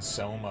Space in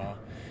Soma,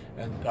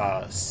 and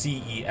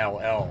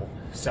CELL,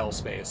 Cell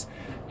Space.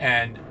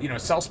 And,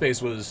 Cell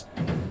Space was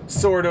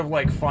sort of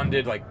like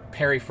funded, like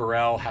Perry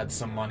Farrell had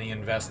some money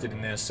invested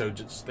in this, so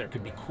just there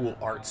could be cool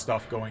art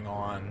stuff going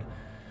on.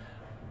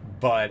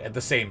 But at the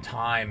same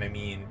time, I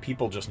mean,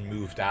 people just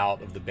moved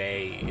out of the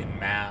Bay in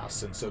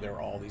mass, and so there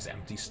were all these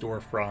empty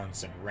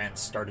storefronts, and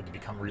rents started to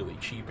become really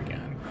cheap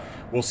again.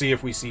 We'll see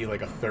if we see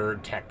like a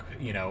third tech,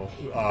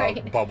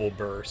 Right. bubble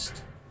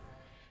burst.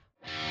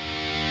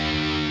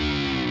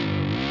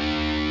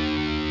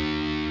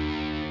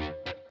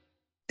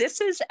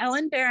 This is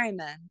Ellen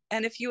Berryman,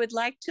 and if you would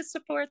like to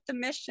support the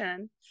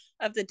mission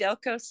of the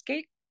Delco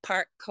Skate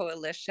Park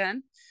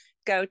Coalition,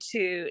 go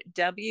to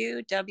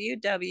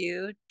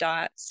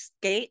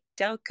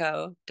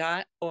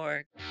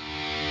www.skatedelco.org.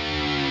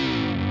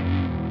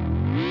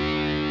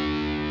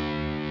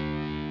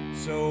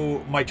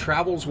 So my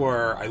travels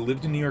were, I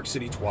lived in New York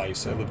City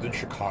twice, I lived in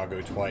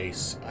Chicago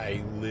twice,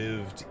 I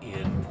lived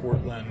in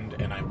Portland,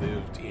 and I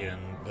lived in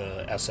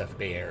the SF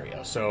Bay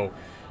Area. So,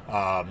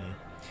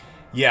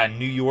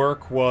 New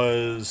York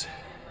was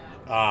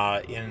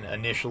in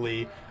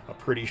initially a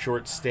pretty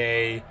short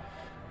stay.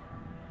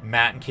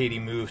 Matt and Katie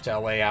moved to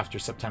LA after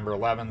September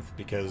 11th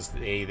because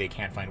A, they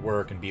can't find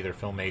work, and B, they're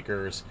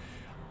filmmakers.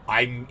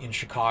 I'm in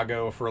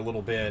Chicago for a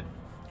little bit,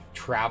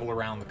 travel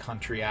around the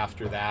country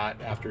after that,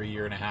 after a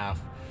year and a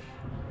half.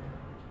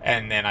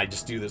 And then I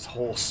just do this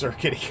whole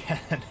circuit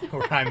again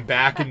where I'm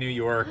back in New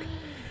York,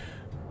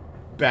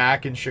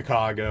 back in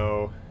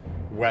Chicago,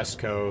 West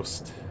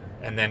Coast,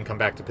 and then come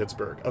back to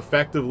Pittsburgh.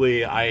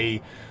 Effectively, I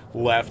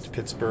left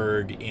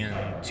Pittsburgh in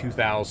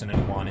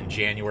 2001, in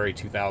January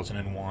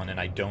 2001, and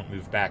I don't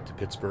move back to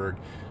Pittsburgh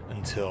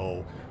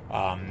until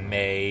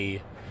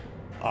May,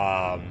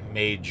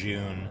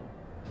 June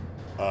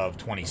of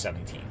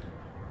 2017.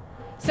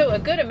 So a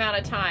good amount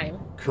of time.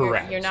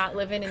 Correct. You're not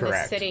living in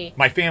Correct. the city.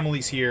 My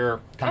family's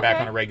here, come back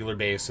Okay. on a regular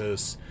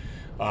basis.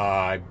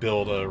 I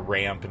build a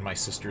ramp in my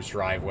sister's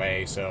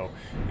driveway, so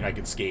I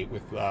could skate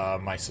with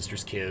my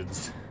sister's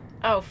kids.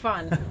 Oh,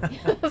 fun.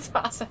 That's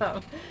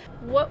awesome.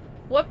 What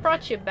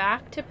brought you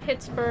back to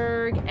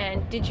Pittsburgh,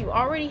 and did you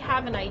already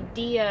have an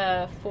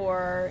idea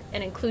for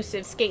an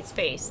inclusive skate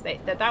space?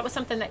 That was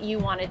something that you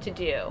wanted to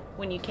do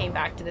when you came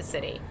back to the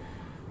city?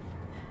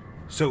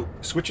 So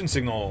Switch and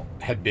Signal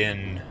had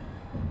been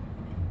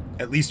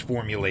at least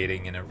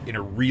formulating in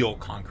a real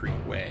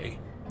concrete way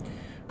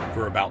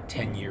for about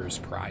 10 years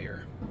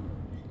prior.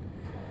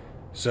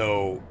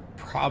 So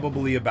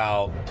probably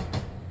about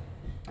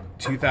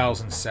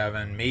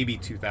 2007, maybe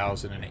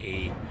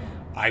 2008,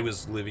 I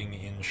was living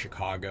in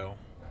Chicago.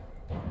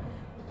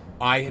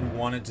 I had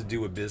wanted to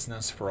do a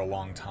business for a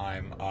long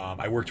time.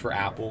 I worked for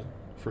Apple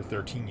for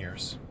 13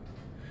 years.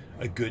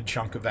 A good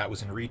chunk of that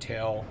was in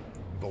retail.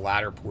 The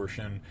latter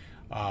portion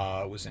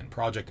was in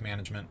project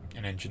management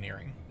and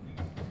engineering.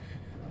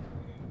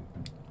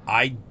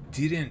 I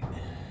didn't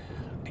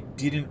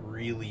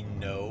really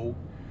know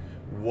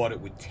what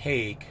it would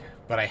take,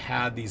 but I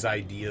had these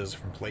ideas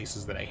from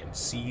places that I had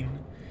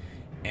seen,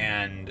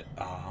 and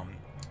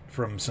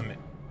from some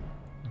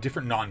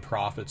different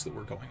nonprofits that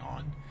were going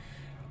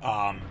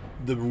on.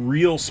 The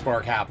real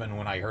spark happened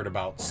when I heard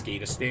about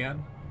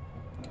Skateistan.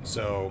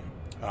 So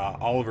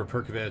Oliver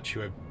Perkovich,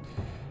 who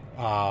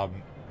I've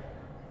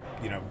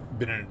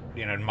been an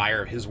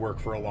admirer of his work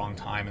for a long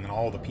time, and then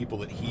all the people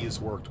that he has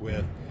worked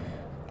with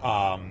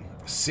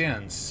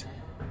since,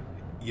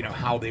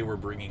 how they were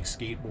bringing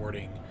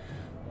skateboarding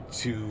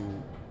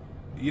to,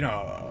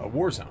 a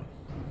war zone,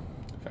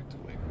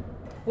 effectively.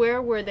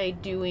 Where were they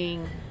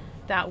doing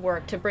that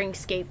work to bring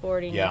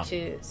skateboarding Yeah.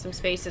 into some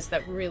spaces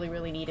that really,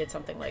 really needed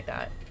something like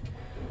that?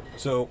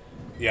 So,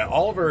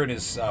 Oliver and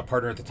his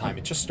partner at the time,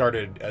 it just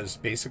started as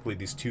basically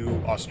these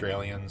two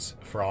Australians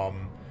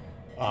from,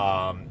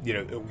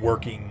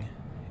 working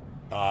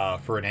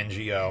for an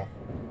NGO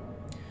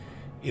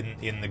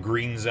in the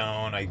green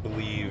zone, I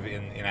believe,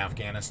 in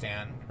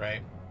Afghanistan,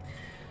 right?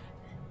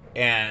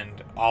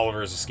 And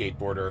Oliver is a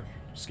skateboarder.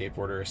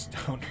 Skateboarders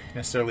don't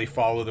necessarily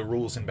follow the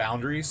rules and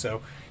boundaries,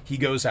 so he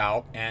goes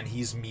out and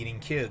he's meeting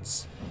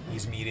kids.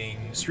 He's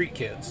meeting street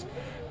kids.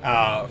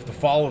 The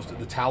fall of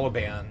the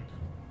Taliban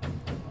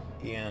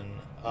in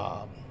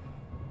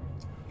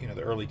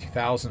the early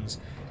 2000s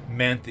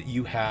meant that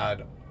you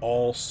had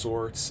all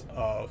sorts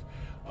of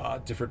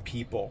different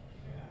people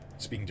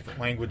speaking different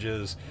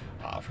languages,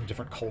 from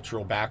different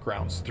cultural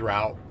backgrounds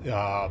throughout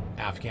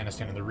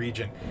Afghanistan and the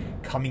region,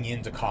 coming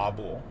into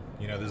Kabul.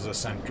 This is a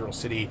central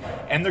city,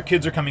 and their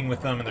kids are coming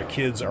with them, and their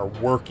kids are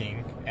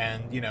working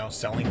and,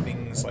 selling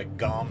things like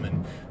gum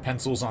and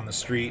pencils on the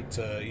street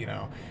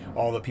to,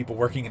 all the people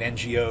working at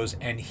NGOs,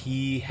 and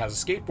he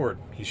has a skateboard.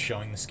 He's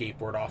showing the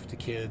skateboard off to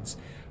kids.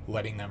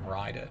 letting them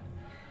ride it.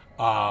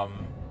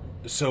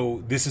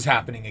 So this is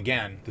happening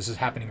again. This is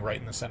happening right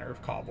in the center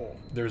of Kabul.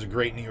 There's a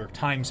great New York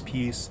Times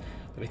piece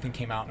that I think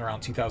came out in around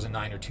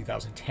 2009 or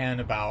 2010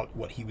 about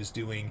what he was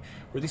doing,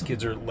 where these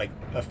kids are like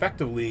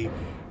effectively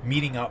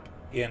meeting up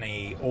in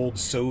a old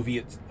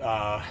Soviet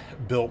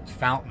built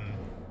fountain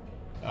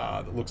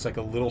that looks like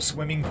a little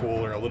swimming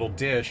pool or a little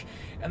dish,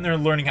 and they're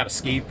learning how to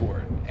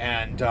skateboard.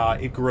 And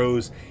it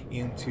grows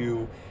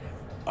into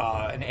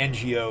an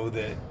NGO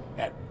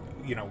that,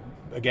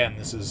 again,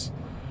 this is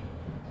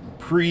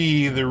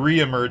pre the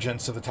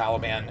reemergence of the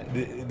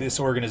Taliban. This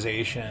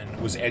organization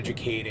was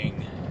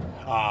educating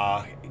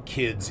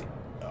kids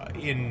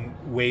in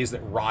ways that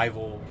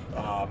rival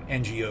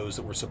NGOs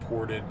that were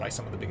supported by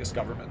some of the biggest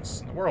governments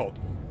in the world.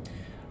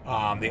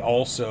 They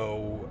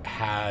also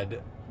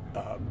had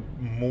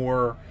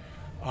more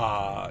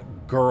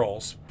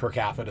girls per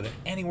capita than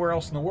anywhere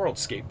else in the world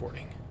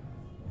skateboarding.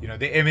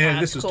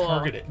 This was cool.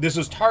 targeted. This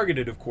was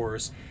targeted, of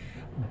course,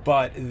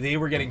 but they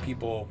were getting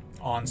people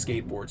on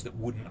skateboards that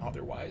wouldn't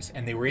otherwise,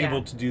 and they were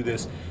able to do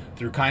this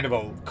through kind of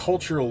a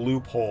cultural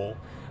loophole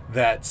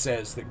that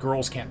says that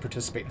girls can't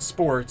participate in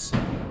sports,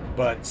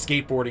 but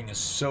skateboarding is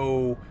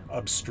so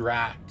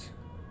abstract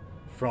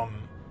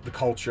from the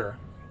culture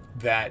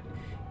that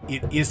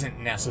it isn't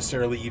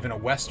necessarily even a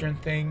Western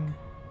thing.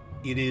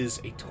 It is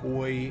a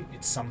toy.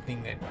 It's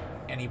something that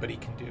anybody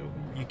can do.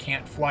 You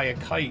can't fly a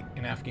kite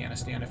in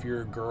Afghanistan if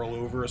you're a girl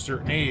over a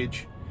certain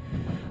age,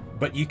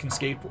 but you can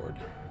skateboard.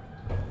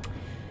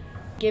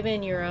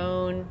 Given your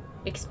own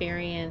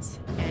experience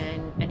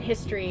and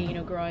history,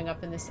 growing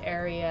up in this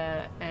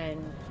area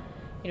and,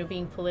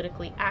 being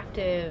politically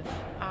active,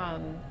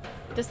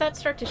 does that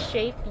start to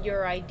shape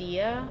your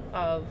idea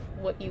of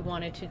what you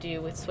wanted to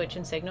do with Switch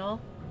and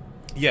Signal?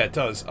 Yeah, it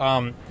does.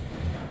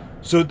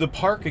 So the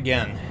park,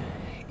 again,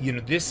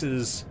 this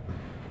is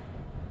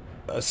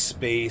a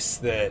space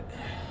that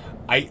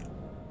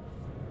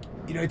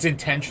it's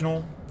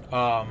intentional.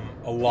 A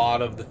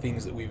lot of the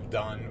things that we've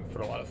done,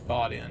 put a lot of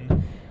thought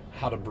in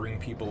how to bring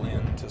people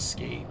in to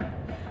skate.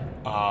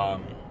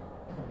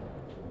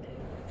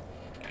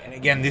 And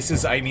again, this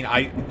is, I've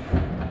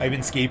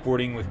been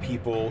skateboarding with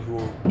people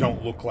who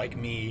don't look like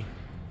me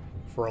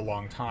for a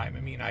long time.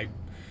 I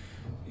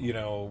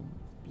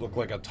look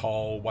like a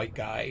tall white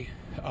guy,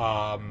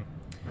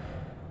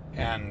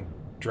 and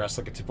dress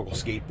like a typical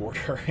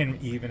skateboarder,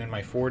 and even in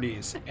my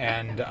 40s.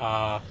 And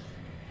I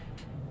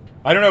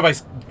don't know if I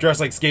dress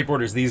like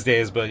skateboarders these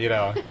days, but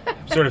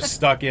I'm sort of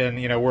stuck in,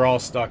 we're all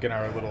stuck in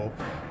our little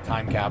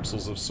time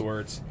capsules of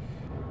sorts.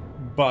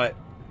 But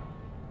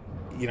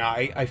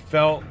I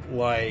felt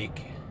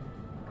like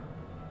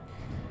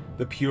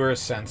the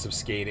purest sense of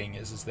skating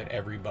is that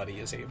everybody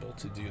is able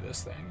to do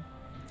this thing.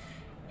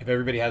 If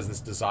everybody has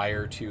this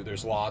desire to,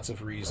 there's lots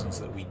of reasons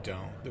that we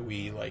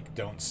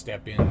don't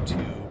step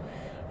into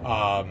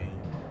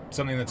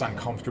something that's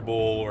uncomfortable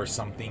or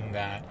something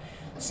that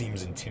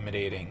seems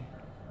intimidating.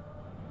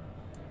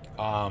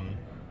 And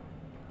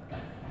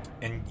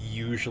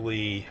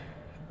usually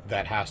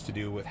that has to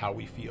do with how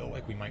we feel.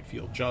 Like we might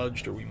feel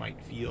judged, or we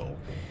might feel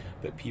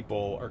that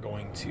people are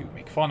going to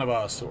make fun of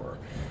us, or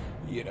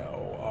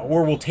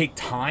or will take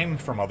time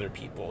from other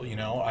people.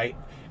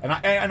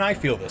 I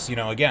feel this.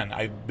 Again,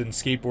 I've been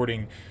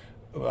skateboarding,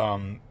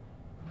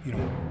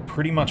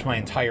 pretty much my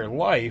entire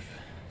life,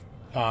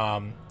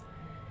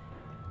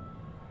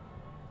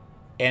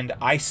 and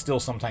I still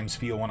sometimes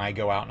feel when I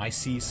go out and I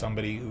see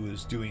somebody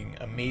who's doing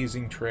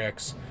amazing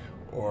tricks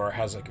or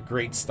has like a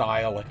great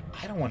style, like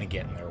I don't want to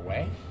get in their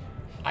way.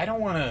 I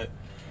don't want to,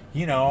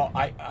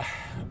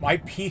 I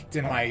peaked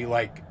in my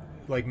like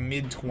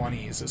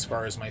mid-20s as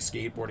far as my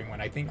skateboarding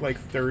went. I think like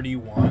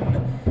 31.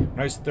 When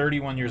I was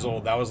 31 years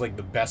old, that was like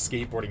the best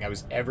skateboarding I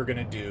was ever going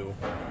to do.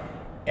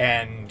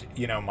 And,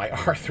 my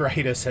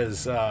arthritis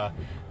has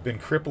been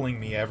crippling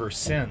me ever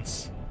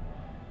since.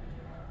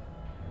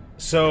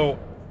 So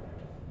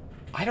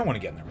I don't want to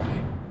get in their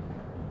way.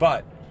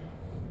 But,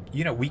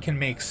 we can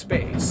make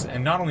space.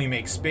 And not only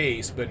make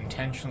space, but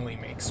intentionally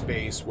make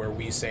space where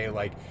we say,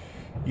 like,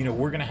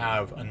 we're going to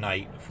have a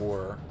night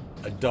for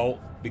adult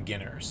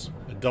beginner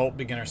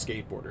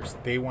skateboarders.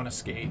 They want to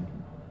skate,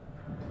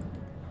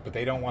 but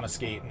they don't want to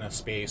skate in a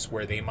space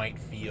where they might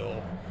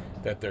feel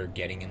that they're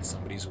getting in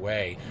somebody's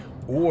way,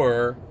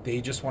 or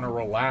they just want to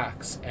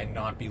relax and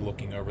not be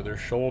looking over their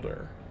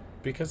shoulder,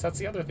 because that's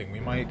the other thing. We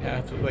might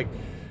have to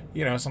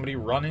somebody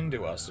run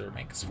into us or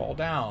make us fall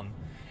down.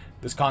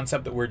 This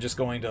concept that we're just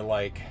going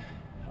to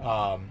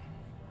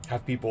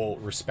have people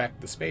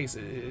respect the space,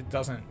 it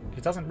doesn't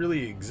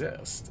really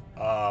exist.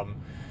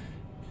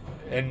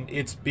 And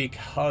it's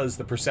because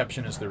the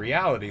perception is the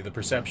reality. The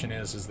perception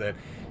is that,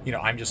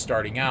 I'm just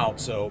starting out,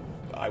 so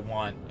I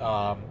want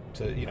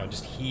to,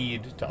 just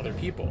heed to other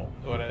people.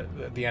 But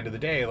at the end of the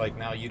day,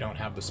 now you don't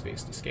have the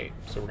space to skate,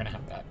 so we're going to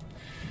have that.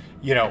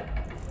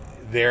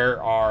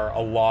 There are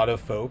a lot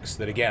of folks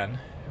that, again,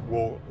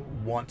 will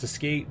want to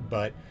skate,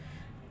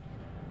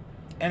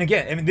 and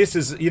again, this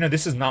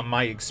is not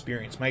my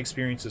experience. My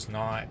experience is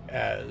not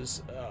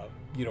as,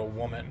 a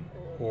woman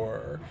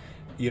or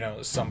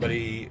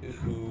somebody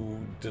who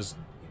does,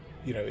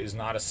 is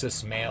not a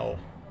cis male.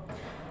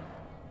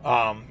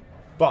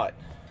 But,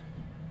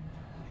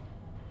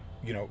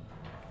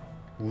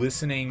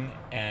 listening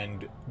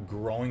and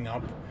growing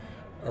up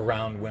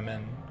around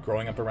women,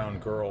 growing up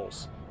around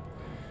girls,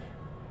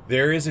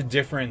 there is a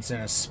difference in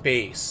a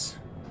space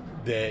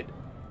that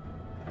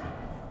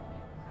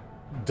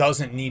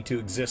doesn't need to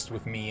exist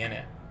with me in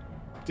it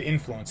to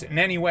influence it in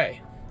any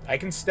way. I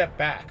can step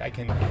back. I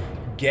can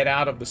get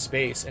out of the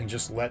space and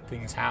just let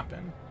things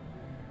happen.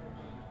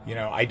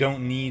 I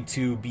don't need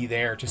to be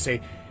there to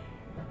say,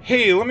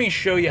 hey, let me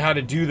show you how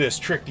to do this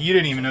trick that you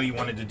didn't even know you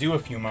wanted to do a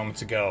few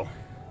moments ago.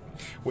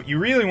 What you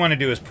really want to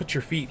do is put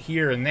your feet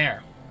here and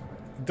there.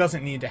 It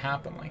doesn't need to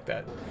happen like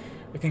that.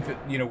 I think that,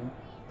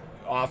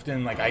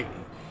 often,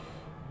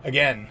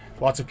 again,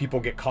 lots of people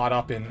get caught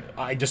up in,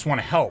 I just want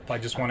to help. I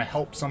just want to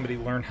help somebody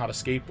learn how to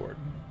skateboard.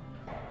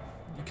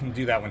 You can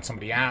do that when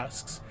somebody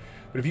asks.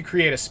 But if you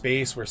create a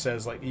space where it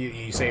says,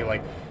 you say,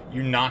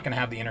 you're not going to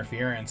have the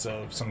interference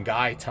of some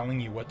guy telling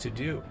you what to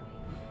do,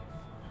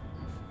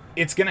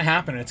 it's going to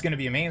happen, and it's going to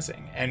be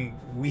amazing. And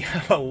we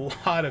have a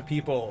lot of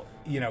people,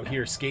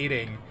 here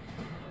skating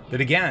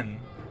that, again,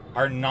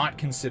 are not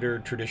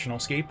considered traditional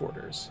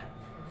skateboarders.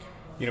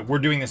 We're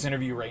doing this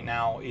interview right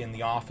now in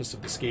the office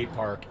of the skate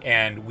park,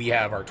 and we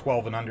have our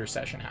 12 and under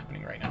session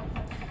happening right now.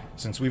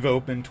 Since we've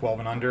opened 12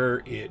 and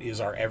under, it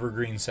is our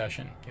evergreen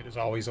session. It is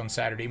always on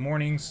Saturday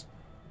mornings.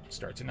 It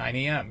starts at 9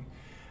 a.m.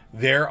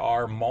 There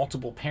are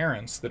multiple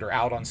parents that are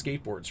out on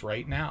skateboards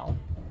right now.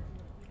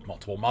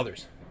 Multiple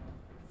mothers,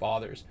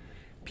 fathers,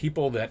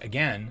 people that,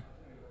 again,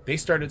 they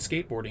started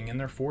skateboarding in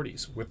their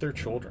 40s with their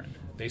children.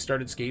 They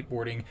started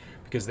skateboarding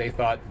because they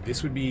thought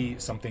this would be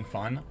something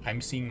fun.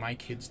 I'm seeing my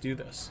kids do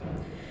this.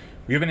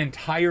 We have an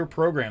entire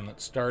program that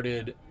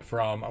started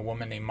from a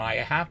woman named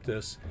Maya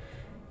Haptis,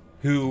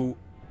 who,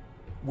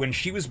 when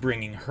she was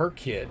bringing her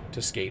kid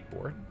to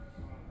skateboard,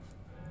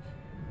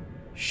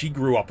 she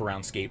grew up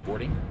around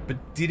skateboarding,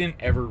 but didn't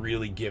ever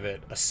really give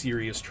it a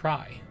serious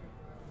try.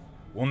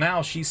 Well,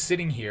 now she's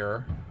sitting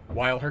here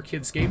while her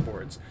kid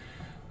skateboards.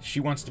 She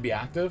wants to be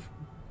active.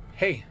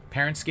 Hey,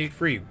 parents skate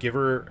free. Give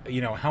her,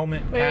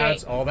 helmet,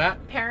 pads, all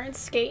that. Parents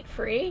skate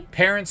free?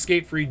 Parents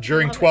skate free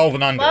during 12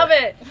 and under. Love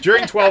it.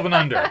 During 12 and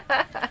under.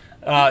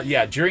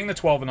 During the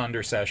 12 and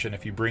under session,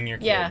 if you bring your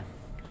kid,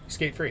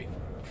 skate free.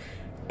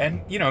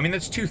 And,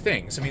 that's two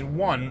things.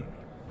 One,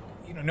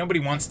 nobody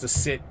wants to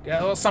sit.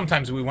 Well,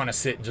 sometimes we want to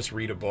sit and just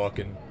read a book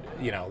and,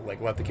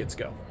 let the kids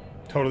go.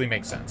 Totally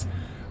makes sense.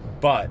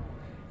 But,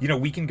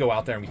 we can go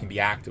out there and we can be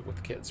active with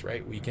the kids,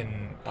 right? We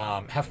can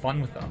have fun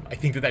with them. I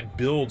think that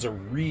builds a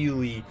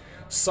really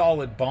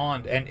solid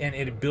bond, and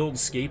it builds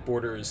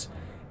skateboarders'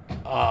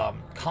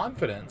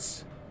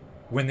 confidence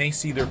when they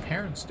see their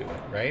parents do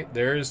it, right?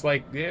 There's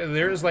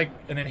an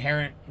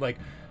inherent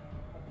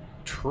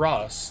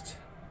trust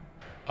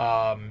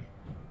and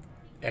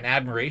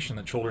admiration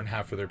that children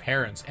have for their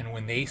parents, and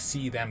when they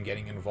see them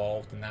getting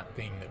involved in that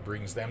thing that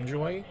brings them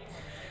joy,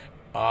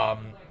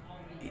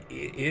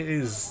 it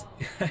is,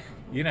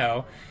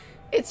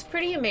 It's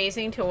pretty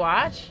amazing to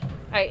watch.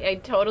 I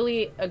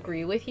totally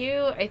agree with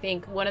you. I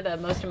think one of the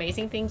most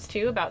amazing things,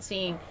 too, about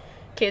seeing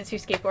kids who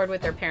skateboard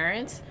with their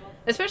parents,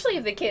 especially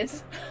if the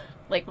kids,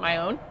 like my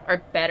own,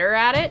 are better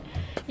at it,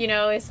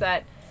 is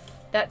that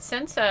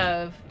sense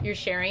of you're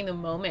sharing the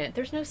moment.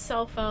 There's no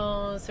cell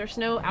phones. There's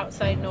no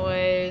outside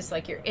noise.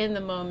 You're in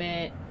the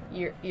moment.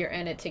 You're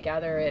in it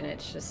together, and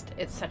it's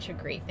such a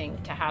great thing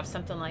to have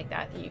something like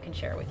that you can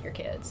share with your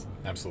kids.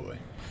 Absolutely.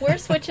 Where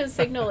Switch and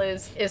Signal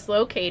is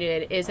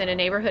located is in a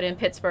neighborhood in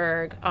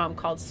Pittsburgh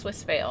called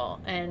Swissvale.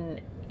 And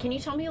can you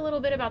tell me a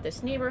little bit about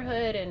this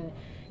neighborhood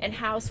and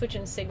how Switch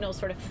and Signal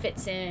sort of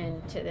fits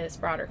into this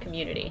broader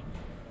community?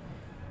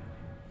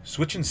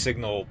 Switch and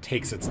Signal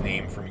takes its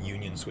name from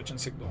Union Switch and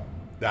Signal.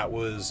 That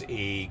was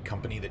a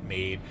company that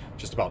made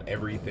just about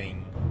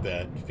everything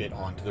that fit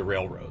onto the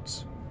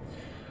railroads.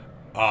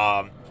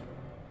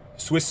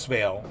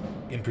 Swissvale,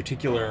 in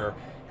particular,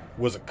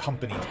 was a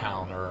company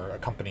town, or a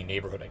company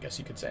neighborhood, I guess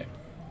you could say.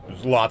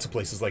 There's lots of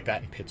places like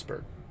that in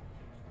Pittsburgh.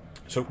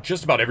 So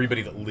just about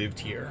everybody that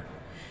lived here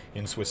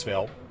in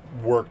Swissvale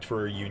worked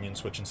for Union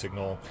Switch and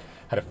Signal,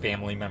 had a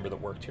family member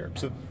that worked here.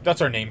 So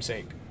that's our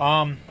namesake.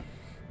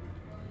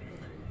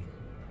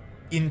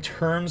 In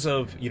terms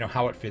of,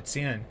 how it fits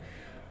in,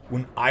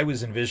 when I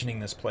was envisioning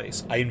this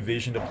place, I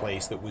envisioned a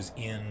place that was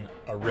in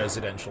a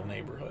residential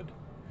neighborhood.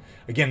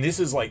 Again, this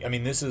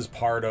is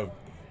part of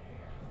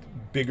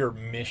bigger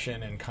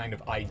mission and kind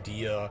of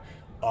idea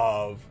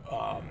of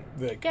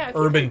the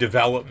urban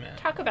development.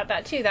 Talk about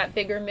that too, that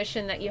bigger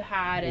mission that you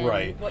had,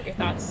 and what your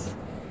thoughts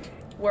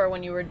were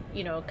when you were,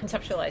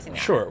 conceptualizing that.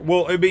 Sure.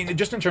 Well,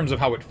 just in terms of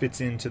how it fits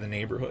into the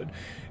neighborhood,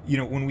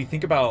 when we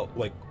think about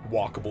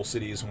walkable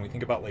cities, when we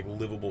think about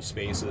livable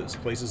spaces,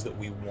 places that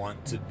we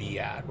want to be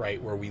at,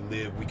 right, where we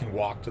live, we can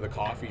walk to the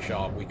coffee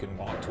shop, we can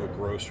walk to a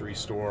grocery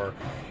store,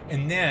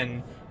 and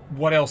then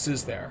what else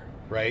is there,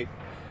 right?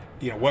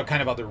 What kind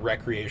of other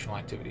recreational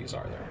activities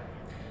are there?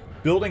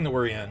 Building that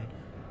we're in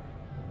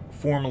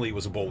formerly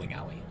was a bowling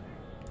alley.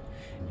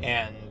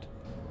 And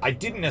I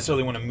didn't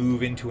necessarily want to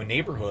move into a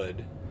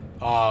neighborhood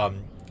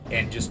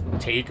and just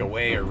take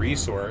away a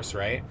resource,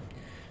 right?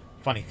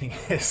 Funny thing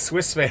is,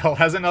 Swissvale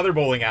has another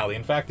bowling alley.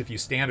 In fact, if you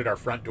stand at our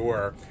front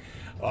door,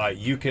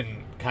 you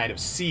can kind of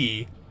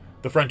see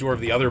the front door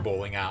of the other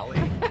bowling alley.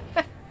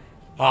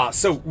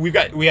 So we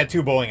had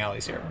 2 bowling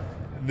alleys here.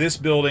 This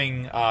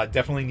building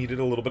definitely needed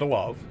a little bit of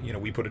love. You know,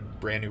 we put a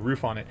brand new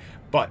roof on it.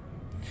 But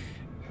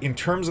in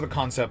terms of the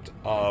concept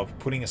of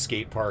putting a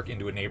skate park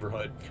into a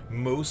neighborhood,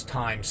 most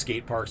times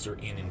skate parks are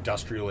in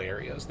industrial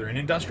areas. They're in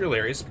industrial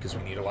areas because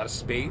we need a lot of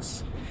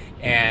space,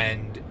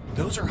 and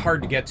those are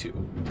hard to get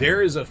to.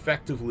 There is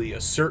effectively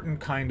a certain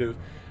kind of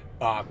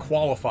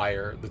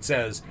qualifier that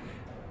says,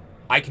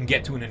 I can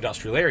get to an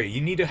industrial area.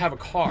 You need to have a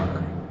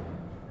car.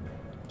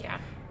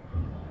 Yeah.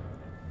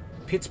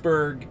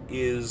 Pittsburgh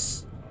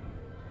is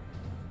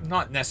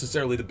not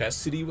necessarily the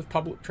best city with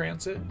public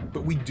transit,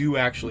 but we do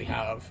actually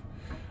have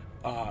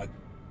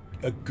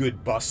a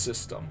good bus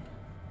system.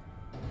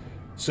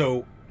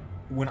 So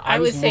when I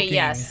would was say looking,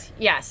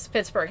 yes,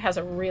 Pittsburgh has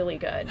a really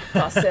good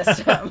bus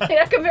system.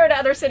 Compared to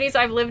other cities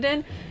I've lived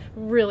in,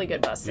 really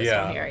good bus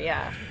system here.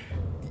 Yeah.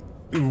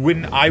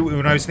 When I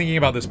was thinking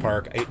about this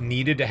park, it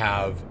needed to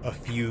have a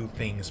few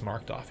things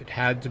marked off. It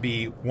had to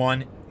be,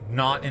 one,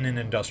 not in an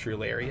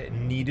industrial area. It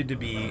needed to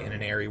be in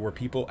an area where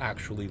people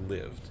actually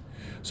lived.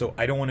 So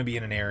I don't want to be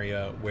in an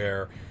area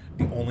where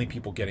the only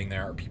people getting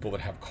there are people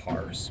that have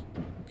cars.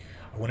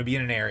 I want to be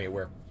in an area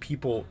where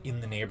people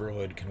in the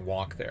neighborhood can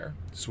walk there.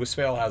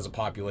 Swissvale has a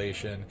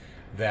population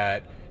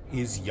that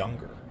is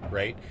younger,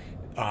 right?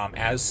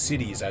 As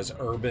cities, as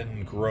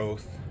urban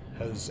growth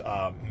has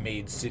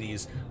made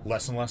cities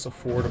less and less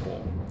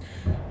affordable,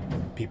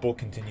 people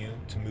continue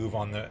to move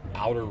on the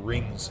outer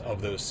rings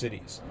of those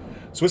cities.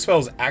 Swissvale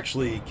is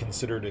actually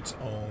considered its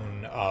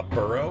own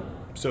borough,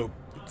 so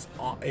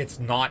it's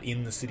not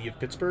in the city of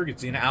Pittsburgh.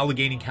 It's in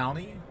Allegheny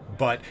County,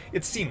 but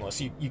it's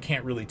seamless. You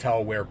can't really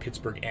tell where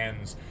Pittsburgh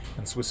ends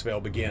and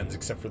Swissvale begins,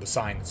 except for the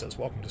sign that says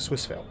 "Welcome to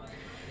Swissvale."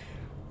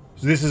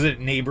 So this is a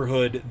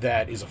neighborhood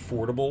that is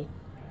affordable,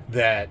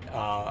 that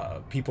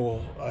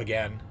people,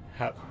 again,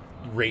 have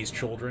raised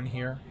children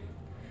here.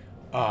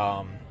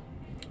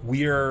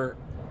 We are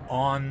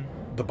on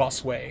the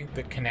busway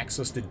that connects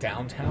us to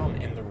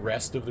downtown and the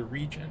rest of the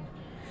region.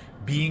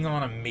 Being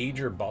on a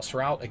major bus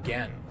route,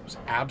 again, was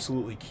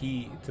absolutely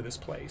key to this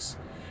place.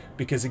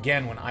 Because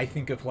again, when I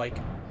think of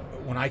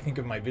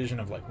my vision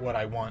of like what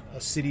I want a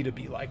city to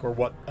be like, or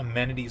what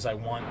amenities I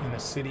want in a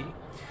city,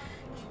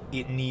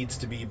 it needs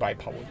to be by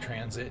public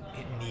transit.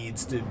 It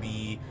needs to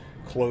be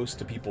close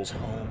to people's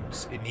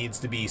homes. It needs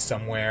to be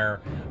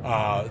somewhere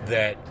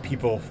that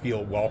people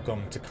feel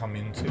welcome to come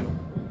into.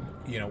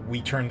 You know,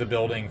 we turned the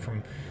building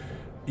from,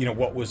 you know,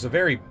 what was a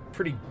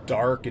pretty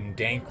dark and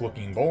dank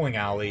looking bowling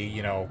alley.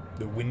 You know,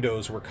 the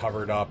windows were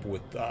covered up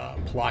with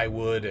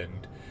plywood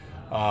and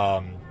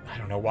I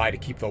don't know why, to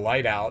keep the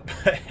light out,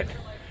 but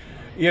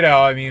you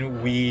know, I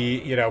mean,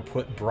 we, you know,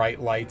 put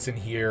bright lights in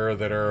here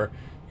that are,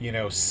 you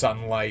know,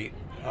 sunlight.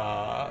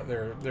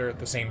 They're at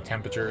the same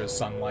temperature as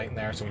sunlight in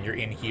there, so when you're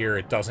in here,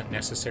 it doesn't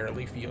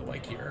necessarily feel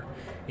like you're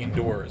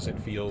indoors. It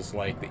feels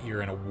like that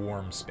you're in a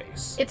warm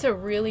space. It's a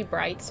really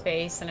bright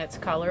space and it's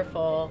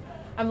colorful.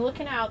 I'm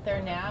looking out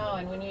there now,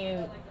 and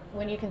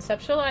when you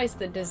conceptualize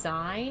the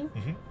design,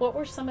 Mm-hmm. what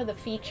were some of the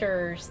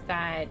features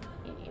that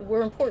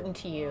were important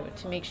to you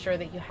to make sure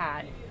that you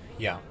had?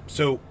 Yeah.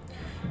 So,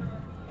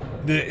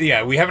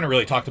 we haven't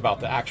really talked about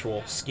the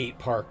actual skate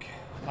park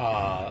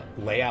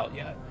layout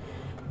yet.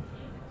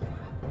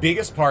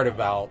 Biggest part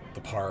about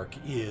the park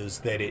is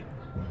that it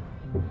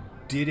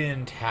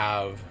didn't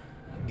have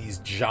these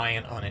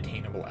giant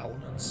unattainable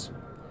elements.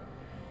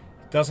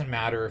 It doesn't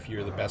matter if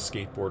you're the best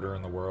skateboarder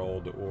in the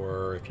world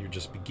or if you're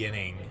just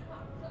beginning.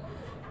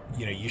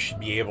 You know, you should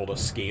be able to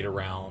skate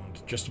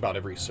around just about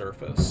every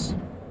surface.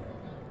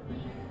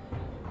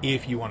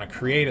 If you want to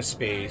create a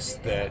space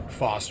that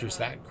fosters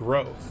that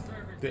growth,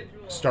 that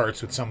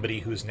starts with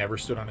somebody who's never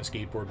stood on a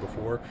skateboard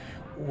before,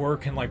 or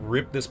can like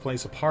rip this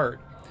place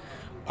apart.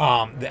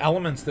 The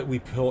elements that we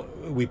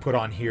put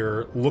on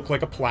here look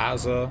like a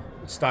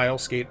plaza-style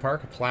skate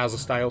park. A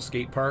plaza-style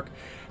skate park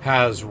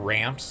has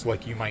ramps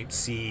like you might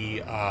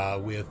see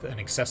with an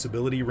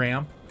accessibility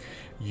ramp.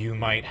 You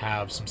might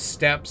have some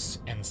steps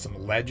and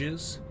some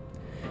ledges.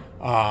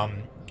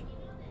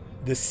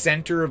 The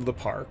center of the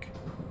park,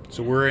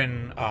 so we're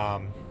in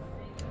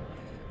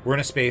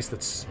a space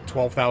that's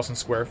 12,000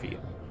 square feet.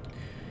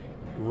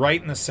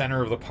 Right in the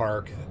center of the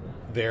park,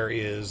 there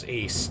is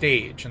a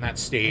stage, and that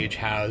stage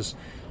has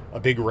a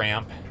big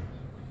ramp.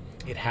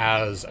 It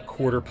has a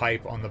quarter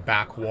pipe on the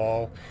back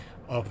wall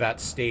of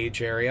that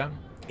stage area.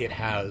 It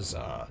has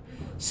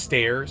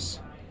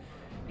stairs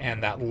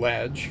and that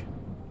ledge.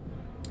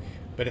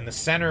 But in the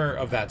center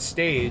of that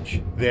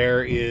stage,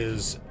 there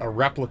is a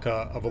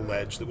replica of a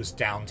ledge that was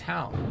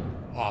downtown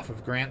off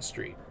of Grant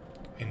Street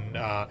in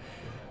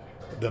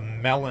the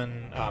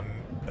Mellon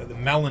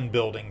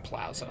Building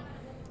Plaza.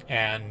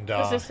 And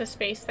Was this a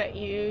space that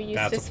you used to skate?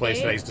 That's a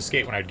place that I used to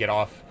skate when I'd get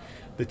off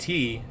the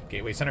T,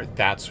 Gateway Center.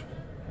 That's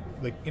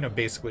like, you know,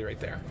 basically right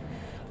there.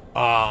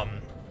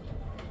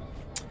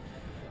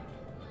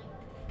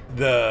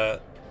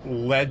 The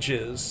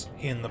ledges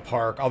in the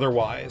park,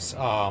 otherwise,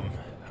 I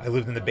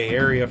lived in the Bay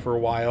Area for a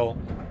while,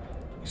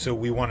 so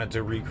we wanted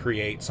to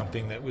recreate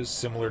something that was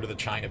similar to the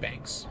China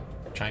Banks.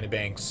 China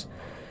Banks,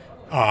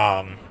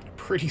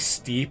 pretty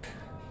steep,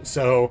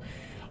 so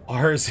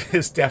ours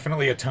is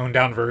definitely a toned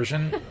down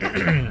version.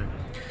 The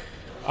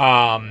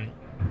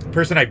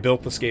person I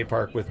built the skate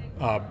park with,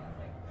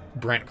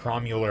 Brent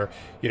Crommuller,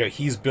 you know,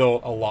 he's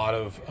built a lot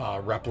of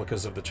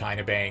replicas of the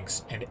China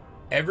Banks, and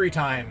every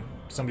time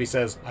somebody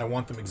says, I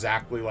want them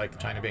exactly like the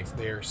China Banks,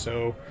 they are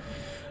so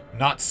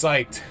not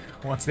psyched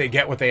once they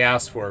get what they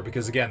asked for,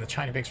 because again, the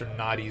China Banks are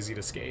not easy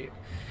to skate.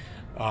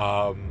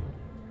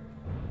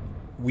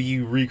 We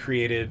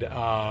recreated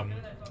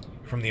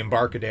from the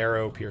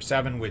Embarcadero Pier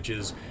 7, which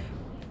is,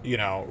 you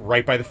know,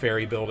 right by the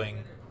ferry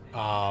building.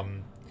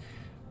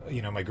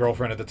 You know, my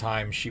girlfriend at the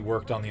time, she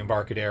worked on the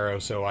Embarcadero,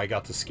 so I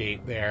got to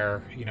skate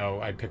there. You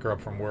know, I'd pick her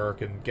up from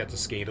work and get to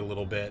skate a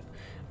little bit.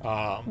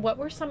 What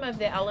were some of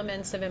the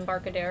elements of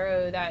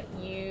Embarcadero that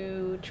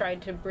you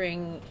tried to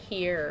bring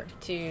here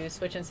to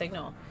Switch and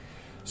Signal?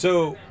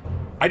 So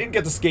I didn't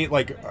get to skate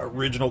like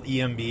original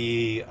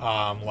EMB,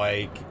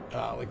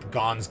 like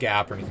Gon's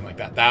Gap or anything like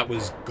that. That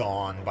was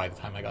gone by the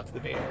time I got to the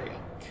Bay Area.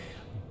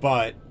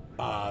 But,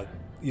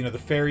 you know, the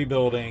ferry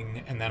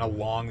building and then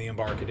along the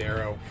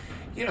Embarcadero,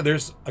 you know,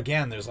 there's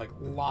like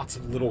lots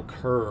of little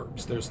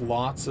curbs. There's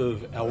lots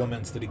of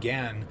elements that,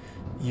 again,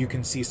 you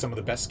can see some of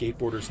the best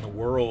skateboarders in the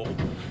world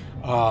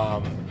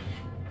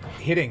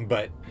hitting,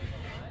 but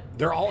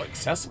they're all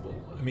accessible.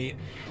 I mean,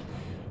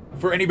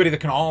 for anybody that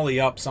can ollie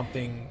up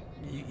something,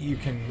 you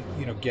can,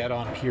 you know, get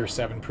on Pier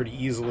 7 pretty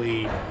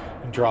easily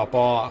and drop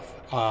off.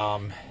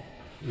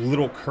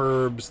 Little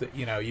curbs that,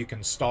 you know, you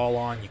can stall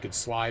on, you could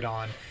slide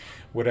on,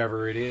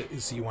 whatever it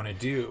is you want to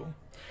do.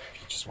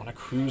 If you just want to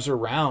cruise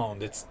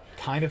around, it's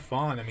kind of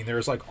fun. I mean,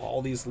 there's like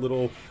all these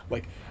little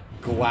like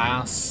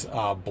glass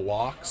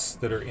blocks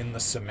that are in the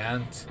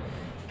cement.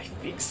 I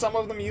think some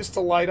of them used to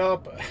light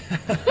up.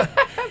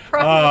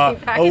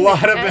 A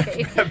lot of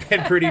them have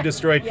been pretty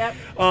destroyed. Yep.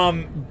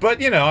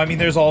 But, you know, I mean,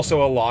 there's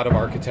also a lot of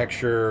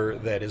architecture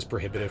that is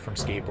prohibited from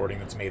skateboarding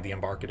that's made the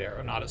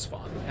Embarcadero not as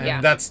fun.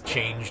 And that's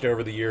changed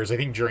over the years. I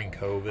think during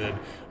COVID,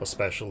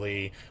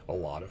 especially, a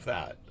lot of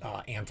that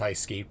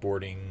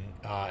anti-skateboarding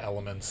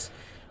elements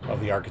of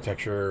the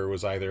architecture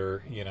was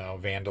either, you know,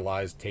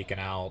 vandalized, taken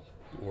out,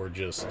 or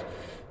just,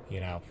 you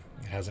know,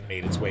 it hasn't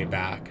made its way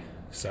back.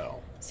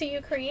 So you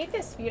create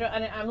this, you know,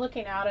 and I'm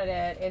looking out at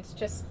it.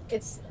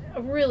 It's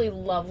a really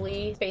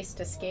lovely space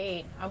to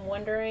skate. I'm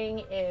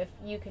wondering if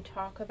you could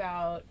talk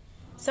about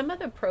some of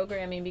the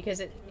programming,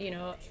 because it, you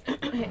know,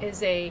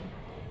 is an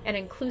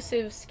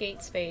inclusive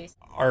skate space.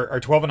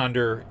 Our 12 and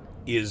under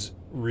is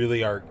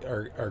really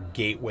our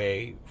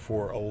gateway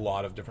for a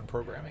lot of different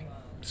programming.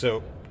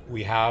 So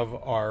we have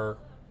our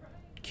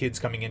kids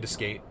coming in to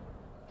skate,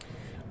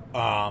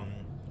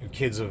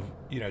 kids of,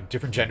 you know,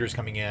 different genders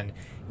coming in.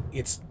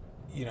 It's,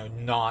 you know,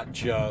 not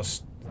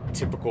just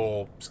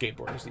typical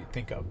skateboarders that you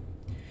think of.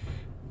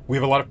 We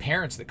have a lot of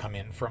parents that come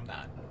in from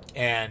that.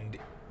 And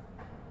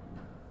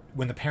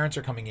when the parents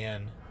are coming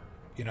in,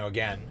 you know,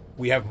 again,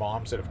 we have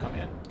moms that have come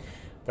in.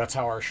 That's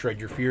how our Shred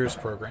Your Fears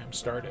program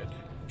started.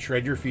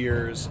 Shred Your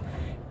Fears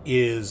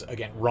is,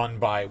 again, run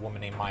by a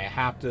woman named Maya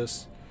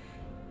Haptis.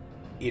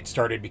 It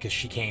started because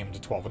she came to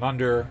 12 and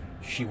under.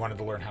 She wanted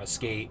to learn how to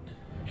skate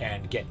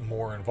and get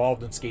more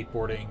involved in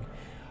skateboarding.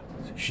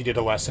 She did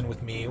a lesson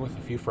with me with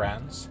a few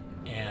friends,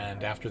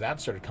 and after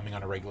that started coming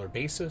on a regular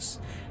basis.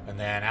 And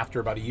then after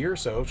about a year or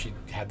so, she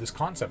had this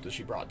concept that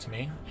she brought to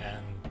me,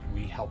 and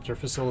we helped her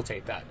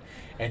facilitate that.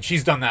 And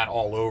she's done that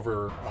all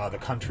over the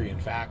country, in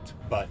fact,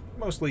 but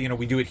mostly, you know,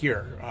 we do it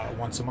here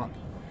once a month.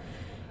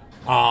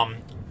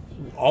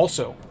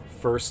 Also,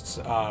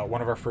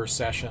 one of our first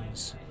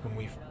sessions when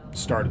we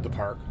started the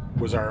park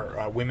was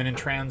our women and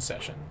trans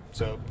session.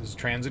 So this is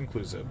trans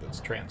inclusive. That's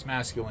trans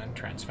masculine,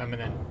 trans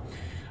feminine,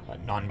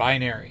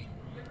 non-binary.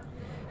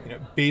 You know,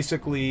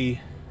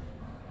 basically,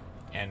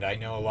 and I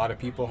know a lot of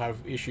people have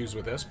issues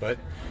with this, but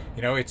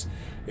you know, it's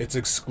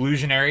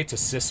exclusionary to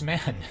cis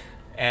men,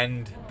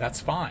 and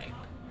that's fine.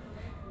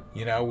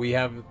 You know, we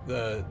have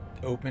the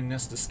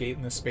openness to skate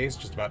in this space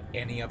just about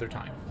any other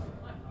time.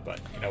 But,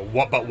 you know,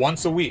 but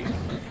once a week.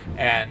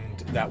 And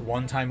that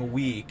one time a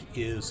week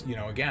is, you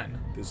know, again,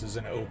 this is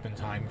an open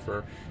time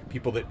for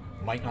people that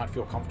might not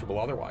feel comfortable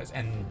otherwise.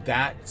 And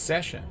that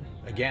session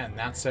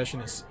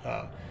is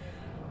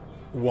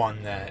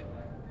one that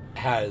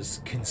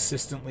has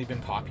consistently been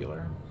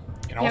popular.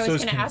 And I was going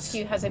to ask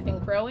you, has it been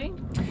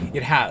growing?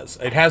 It has.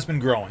 It has been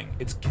growing.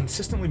 It's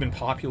consistently been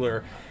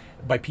popular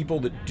by people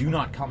that do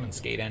not come and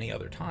skate any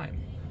other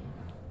time.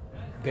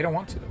 They don't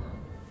want to.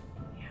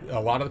 A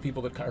lot of the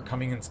people that are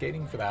coming and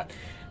skating for that,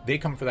 they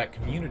come for that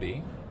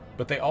community,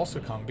 but they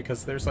also come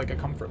because there's like a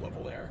comfort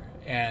level there.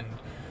 And,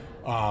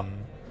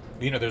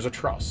 you know, there's a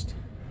trust.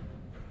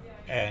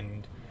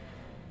 And,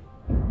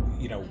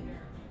 you know,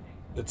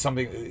 it's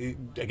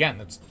something, again,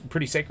 that's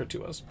pretty sacred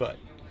to us, but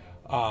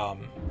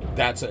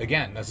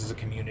This is a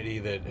community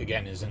that,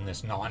 again, is in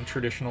this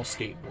non-traditional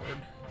skateboard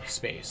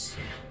space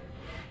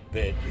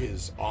that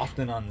is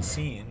often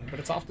unseen, but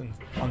it's often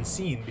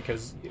unseen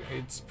because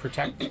it's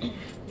protecting.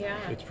 Yeah.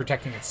 It's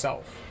protecting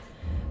itself.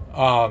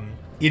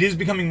 It is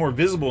becoming more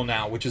visible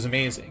now, which is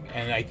amazing.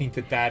 And I think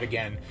that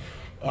again,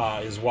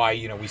 is why,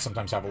 we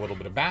sometimes have a little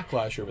bit of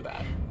backlash over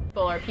that.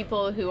 Are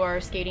people who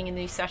are skating in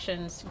these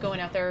sessions going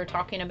out there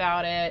talking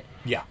about it?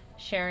 Yeah.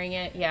 Sharing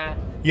it? Yeah.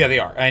 Yeah, they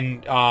are.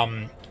 And,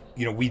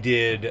 we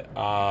did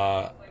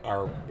a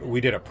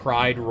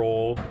Pride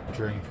roll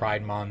during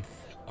Pride Month.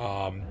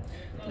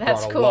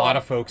 That's brought cool. A lot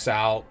of folks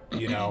out,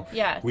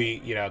 Yeah.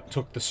 We,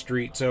 took the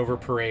streets over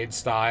parade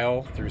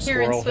style through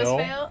Here Squirrel in Hill.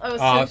 Swissvale?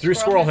 Oh, through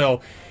Squirrel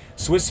Hill.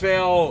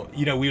 Swissvale,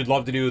 we would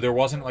love to do. There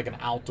wasn't like an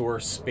outdoor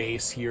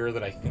space here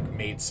that I think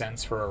made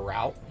sense for a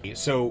route.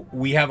 So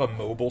we have a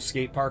mobile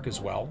skate park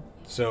as well.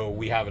 So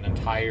we have an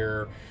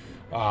entire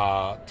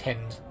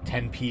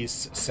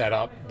 10-piece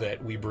setup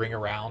that we bring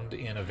around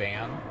in a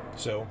van.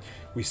 So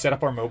we set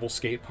up our mobile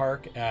skate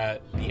park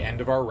at the end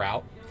of our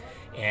route.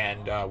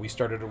 And we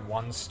started at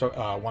one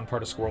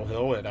part of Squirrel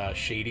Hill at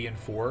Shady and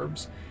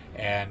Forbes.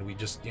 And we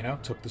just,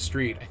 took the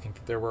street. I think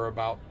that there were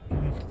about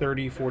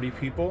 30, 40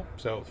 people.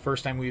 So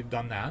first time we've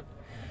done that.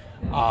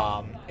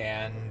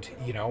 And,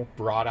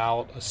 brought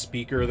out a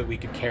speaker that we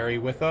could carry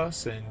with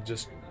us and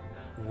just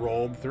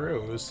rolled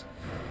through. It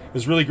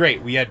was really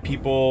great. We had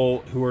people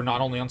who were not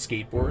only on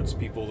skateboards,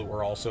 people that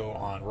were also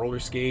on roller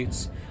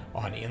skates,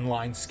 on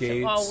inline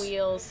skates. So all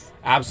wheels.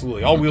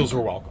 Absolutely. All wheels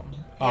were welcome.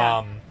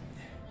 Yeah.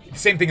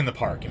 Same thing in the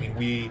park. I mean,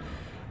 we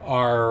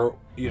are,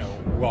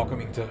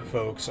 welcoming to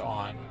folks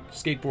on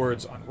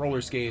skateboards, on roller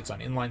skates, on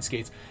inline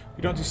skates.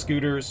 We don't do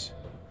scooters.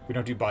 We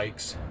don't do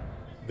bikes.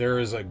 There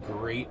is a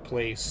great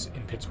place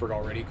in Pittsburgh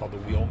already called the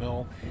Wheel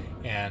Mill,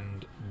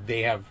 and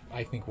they have,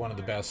 I think, one of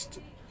the best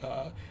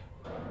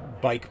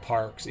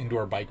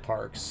indoor bike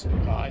parks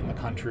in the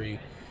country.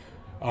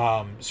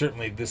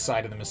 Certainly this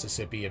side of the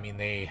Mississippi, I mean,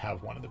 they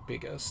have one of the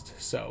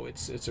biggest, so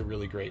it's a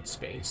really great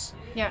space.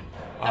 Yeah,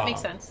 that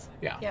makes sense.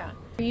 Yeah.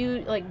 Are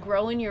you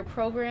growing your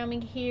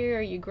programming here?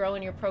 Are you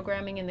growing your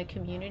programming in the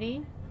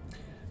community?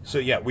 So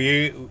yeah,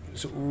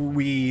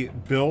 we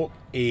built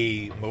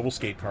a mobile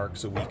skate park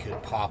so we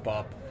could pop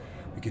up,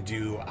 we could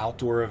do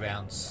outdoor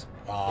events,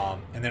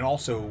 and then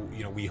also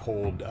we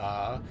hold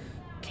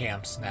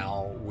camps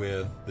now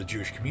with the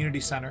Jewish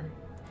Community Center,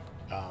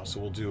 so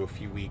we'll do a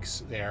few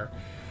weeks there.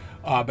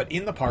 But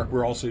in the park,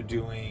 we're also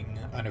doing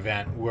an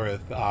event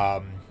with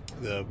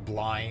the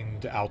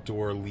Blind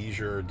Outdoor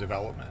Leisure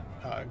Development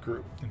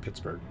group in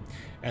Pittsburgh.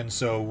 And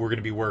so we're going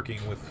to be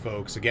working with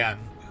folks, again,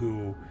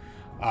 who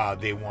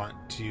they want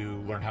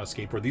to learn how to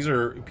skateboard. These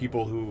are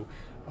people who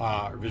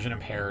are vision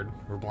impaired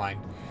or blind,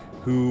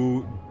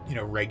 who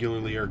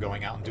regularly are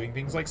going out and doing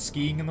things like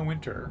skiing in the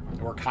winter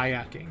or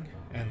kayaking.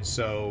 And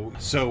so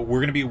we're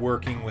going to be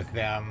working with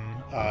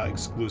them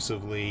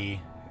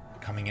exclusively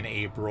coming in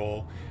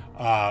April.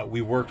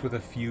 We worked with a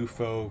few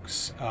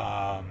folks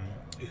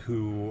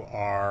who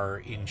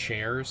are in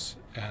chairs,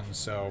 and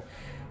so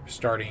we're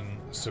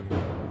starting some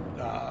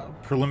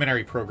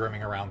preliminary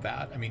programming around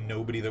that. I mean,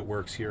 nobody that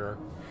works here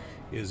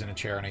is in a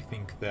chair, and I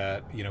think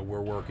that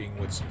we're working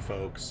with some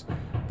folks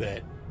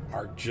that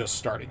are just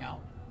starting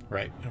out,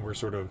 right? And we're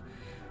sort of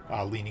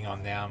leaning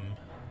on them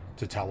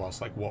to tell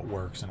us what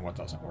works and what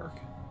doesn't work.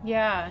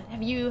 Yeah.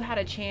 Have you had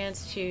a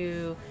chance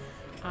to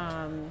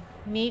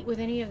meet with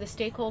any of the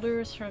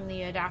stakeholders from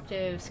the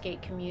adaptive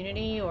skate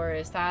community, or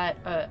is that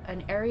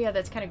an area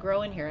that's kind of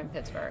growing here in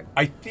Pittsburgh?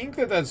 I think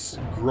that's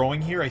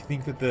growing here. I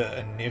think that the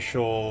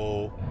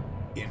initial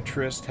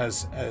interest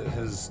has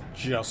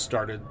just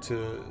started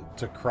to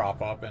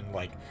crop up and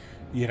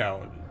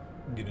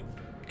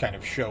kind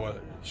of show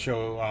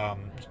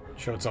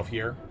itself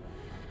here.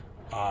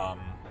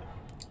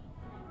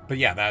 But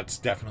yeah, that's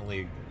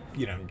definitely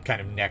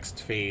kind of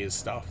next phase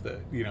stuff that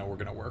we're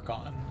going to work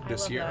on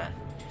this year. That.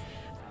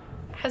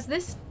 Has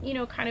this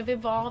kind of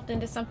evolved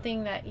into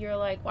something that you're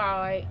like,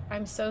 wow,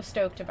 I'm so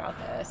stoked about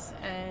this,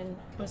 and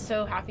I'm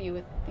so happy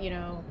with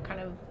kind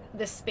of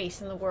this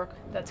space and the work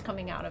that's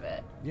coming out of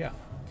it? Yeah,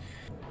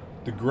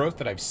 the growth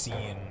that I've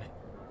seen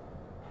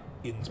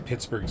in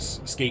Pittsburgh's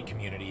skate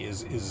community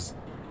is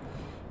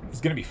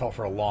going to be felt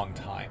for a long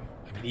time.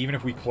 I mean, even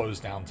if we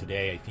close down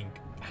today, I think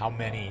how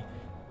many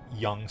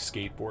young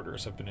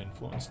skateboarders have been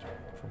influenced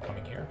from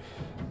coming here.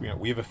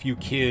 We have a few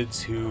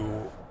kids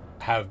who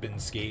have been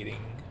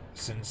skating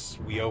since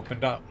we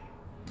opened up,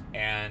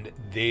 and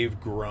they've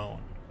grown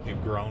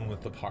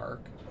with the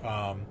park.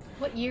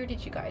 What year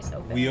did you guys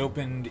open? We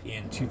opened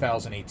in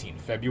 2018.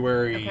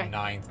 February Okay.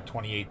 9th,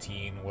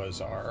 2018 was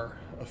our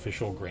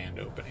official grand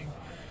opening.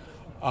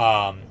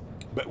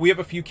 But we have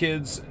a few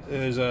kids.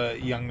 There's a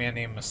young man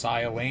named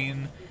Messiah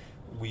Lane.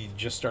 We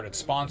just started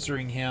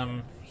sponsoring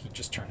him. He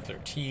just turned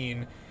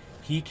 13.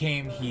 He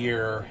came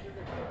here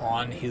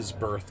on his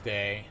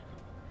birthday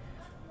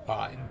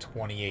in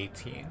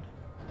 2018,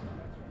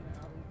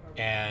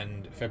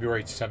 and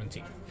February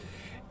 17th.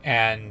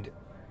 And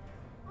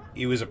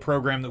it was a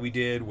program that we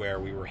did where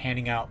we were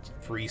handing out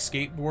free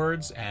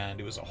skateboards, and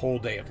it was a whole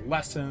day of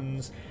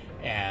lessons,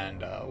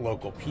 and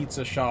local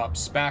pizza shop,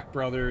 Spack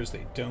Brothers,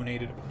 they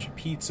donated a bunch of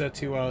pizza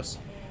to us.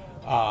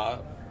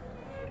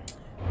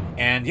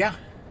 And yeah,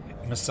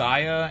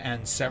 Messiah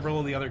and several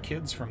of the other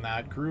kids from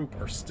that group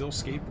are still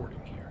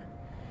skateboarding here.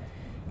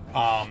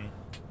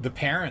 The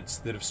parents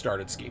that have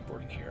started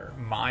skateboarding here,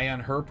 Maya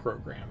and her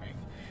programming,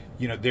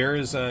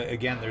 there's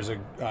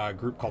a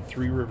group called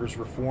Three Rivers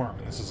Reform,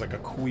 and this is like a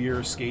queer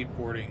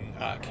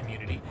skateboarding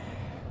community.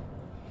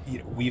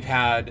 We've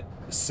had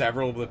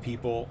several of the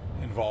people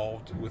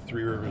involved with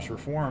Three Rivers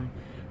Reform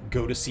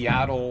go to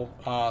Seattle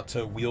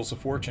to Wheels of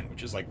Fortune,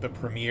 which is like the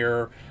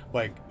premier,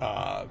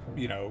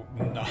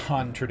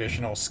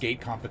 non-traditional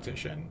skate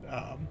competition.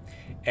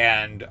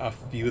 And a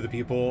few of the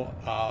people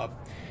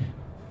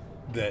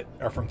that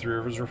are from Three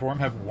Rivers Reform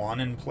have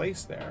won in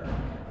place there.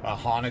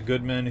 Hannah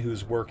Goodman,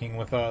 who's working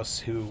with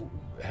us, who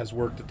has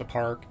worked at the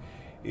park,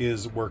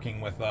 is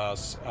working with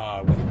us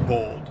with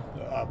Bold,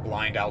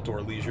 Blind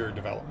Outdoor Leisure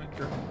Development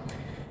Group.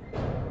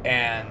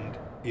 And,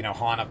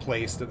 Hannah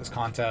placed at this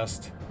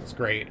contest. It's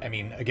great. I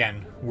mean,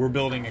 again, we're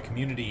building a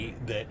community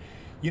that,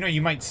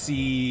 you might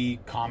see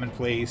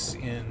commonplace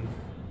in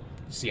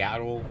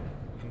Seattle,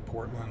 in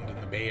Portland, in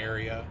the Bay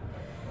Area.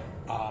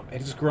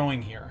 It is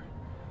growing here.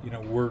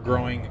 We're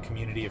growing a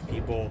community of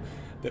people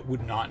that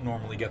would not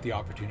normally get the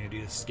opportunity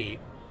to skate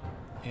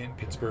in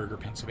Pittsburgh or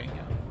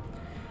Pennsylvania.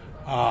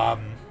 I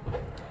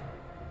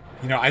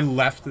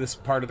left this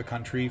part of the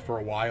country for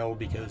a while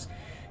because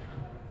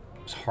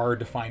it was hard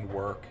to find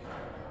work.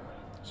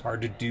 It was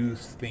hard to do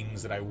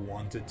things that I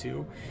wanted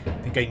to. I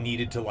think I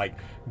needed to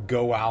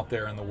go out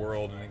there in the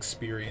world and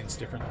experience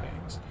different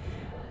things.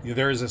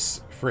 There is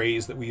this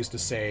phrase that we used to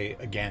say,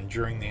 again,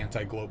 during the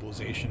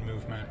anti-globalization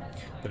movement,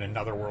 that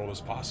another world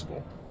is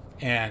possible.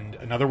 And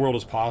another world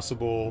is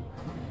possible,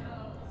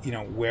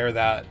 where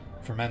that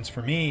ferments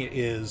for me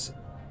is,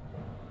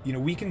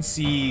 we can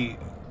see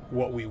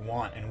what we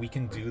want and we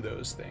can do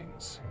those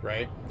things,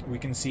 right? We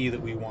can see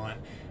that we want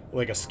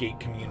a skate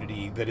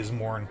community that is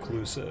more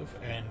inclusive,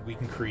 and we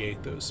can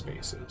create those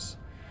spaces.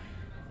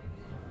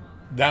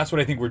 That's what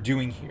I think we're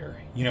doing here.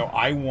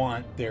 I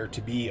want there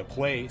to be a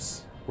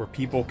place where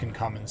people can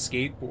come and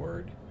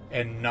skateboard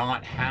and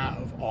not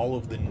have all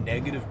of the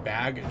negative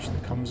baggage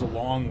that comes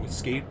along with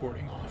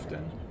skateboarding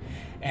often.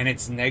 And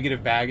it's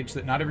negative baggage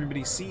that not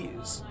everybody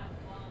sees.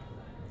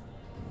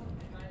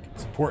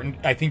 It's important.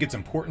 I think it's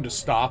important to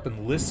stop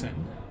and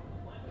listen.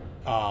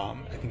 I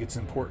think it's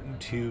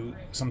important to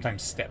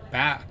sometimes step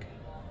back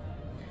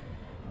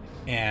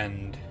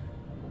and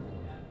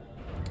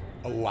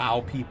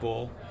allow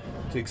people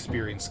to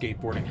experience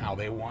skateboarding how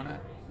they want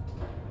it.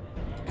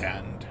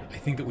 And I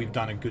think that we've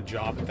done a good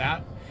job at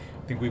that.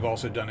 I think we've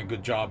also done a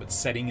good job at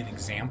setting an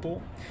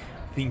example.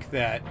 I think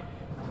that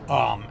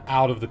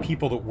out of the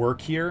people that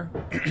work here,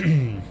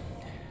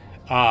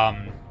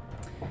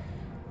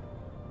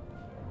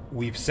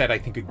 we've set, I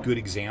think, a good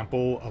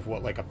example of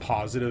what a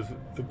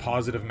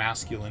positive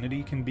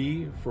masculinity can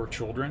be for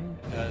children.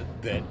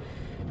 That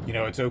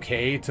it's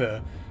okay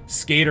to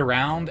skate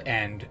around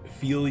and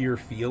feel your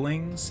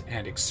feelings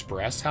and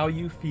express how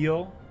you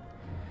feel.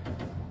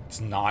 It's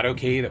not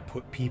okay to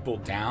put people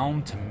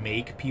down, to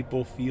make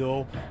people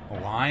feel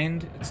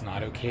maligned. It's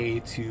not okay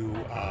to,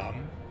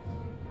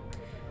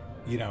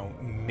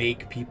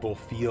 make people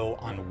feel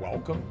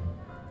unwelcome.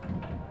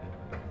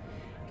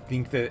 I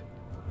think that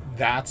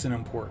that's an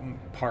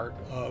important part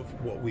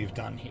of what we've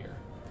done here.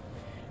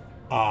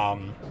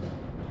 And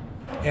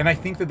I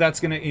think that it's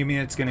going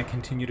to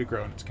continue to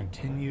grow, and it's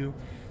continue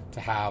to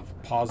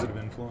have positive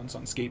influence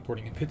on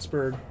skateboarding in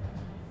Pittsburgh.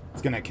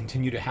 It's going to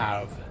continue to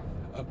have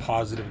a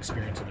positive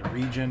experience in the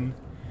region.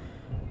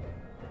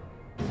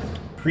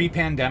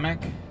 Pre-pandemic,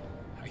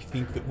 I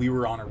think that we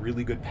were on a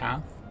really good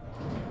path.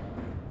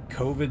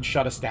 COVID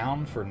shut us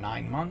down for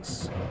 9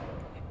 months,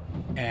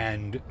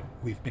 and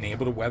we've been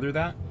able to weather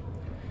that.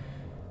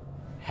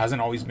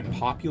 Hasn't always been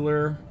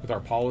popular with our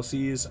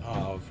policies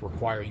of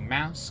requiring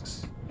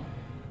masks.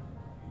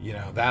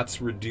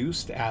 That's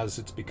reduced as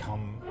it's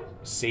become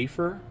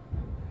safer,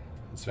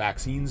 as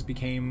vaccines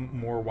became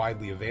more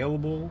widely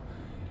available.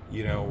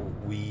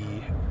 We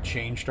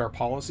changed our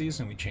policies,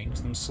 and we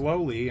changed them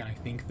slowly, and I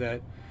think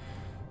that,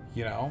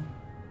 we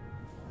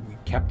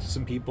kept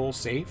some people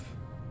safe,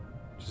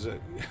 which is a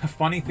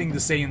funny thing to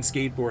say in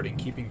skateboarding,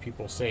 keeping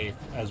people safe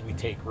as we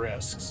take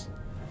risks.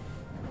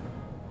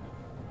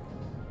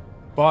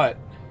 But,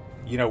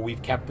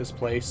 we've kept this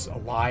place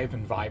alive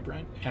and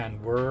vibrant,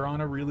 and we're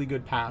on a really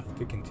good path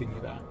to continue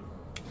that.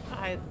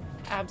 I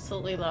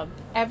absolutely love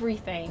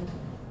everything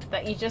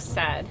that you just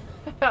said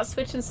about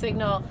Switch and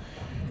Signal,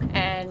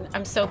 and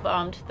I'm so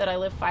bummed that I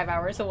live 5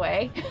 hours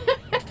away.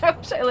 I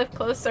wish I lived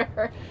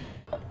closer.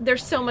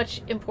 There's so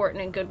much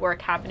important and good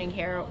work happening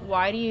here.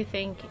 Why do you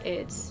think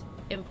it's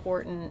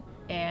important,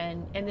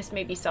 and this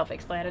may be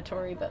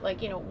self-explanatory, but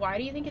why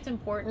do you think it's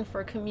important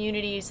for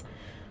communities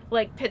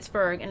like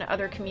Pittsburgh and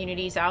other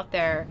communities out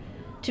there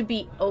to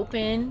be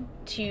open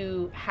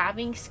to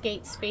having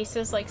skate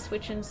spaces like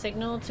Switch and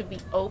Signal, to be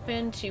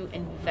open to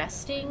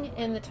investing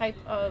in the type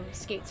of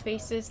skate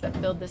spaces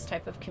that build this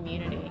type of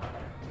community?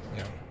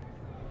 Yeah.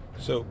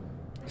 So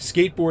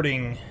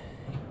skateboarding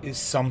is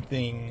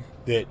something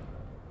that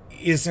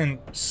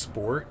isn't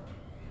sport.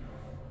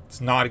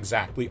 It's not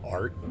exactly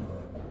art.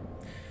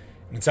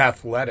 It's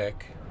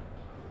athletic,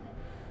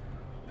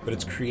 but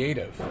it's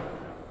creative.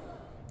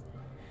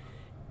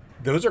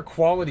 Those are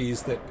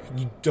qualities that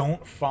you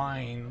don't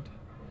find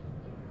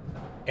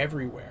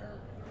everywhere.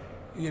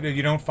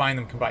 You don't find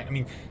them combined. I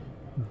mean,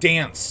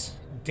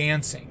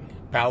 dancing,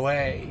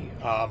 ballet,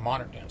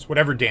 modern dance,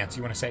 whatever dance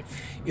you want to say,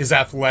 is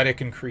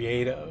athletic and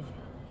creative.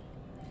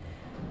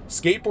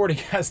 Skateboarding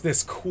has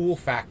this cool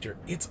factor.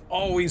 It's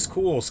always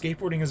cool.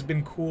 Skateboarding has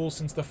been cool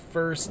since the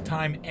first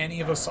time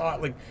any of us saw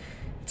it. Like,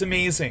 it's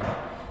amazing.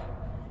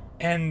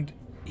 And,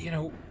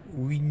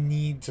 we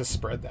need to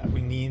spread that.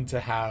 We need to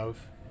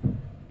have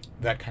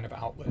that kind of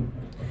outlet.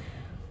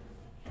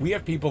 We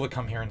have people that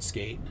come here and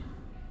skate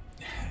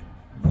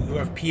who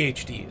have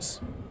PhDs.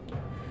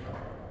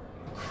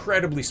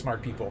 Incredibly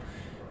smart people.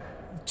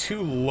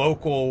 2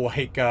 local,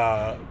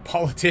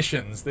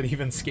 politicians that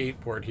even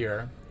skateboard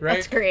here, right?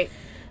 That's great.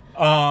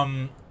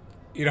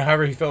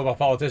 However you feel about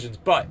politicians,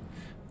 but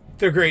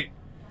they're great.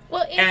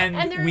 Well,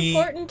 and they're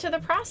important to the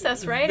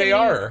process, right? They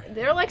are.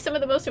 They're like some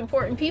of the most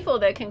important people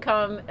that can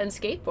come and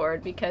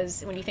skateboard,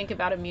 because when you think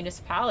about a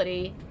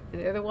municipality,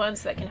 they're the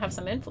ones that can have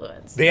some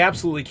influence. They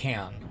absolutely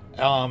can.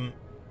 And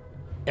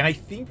I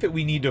think that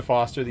we need to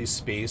foster these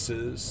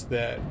spaces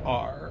that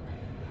are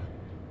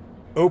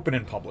open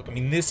and public. I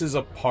mean, this is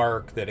a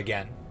park that,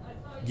 again,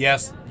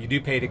 yes, you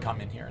do pay to come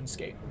in here and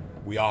skate.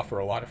 We offer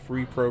a lot of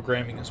free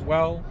programming as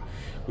well.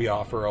 We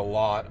offer a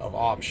lot of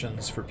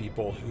options for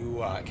people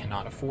who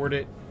cannot afford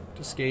it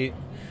to skate.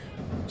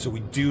 So we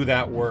do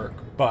that work.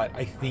 But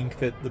I think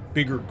that the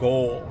bigger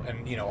goal,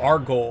 and our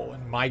goal,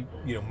 and my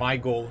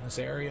goal in this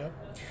area,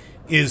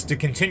 is to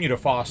continue to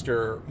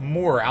foster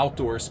more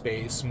outdoor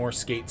space, more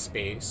skate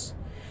space.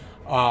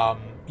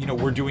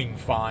 We're doing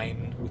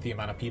fine with the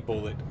amount of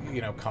people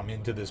that come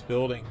into this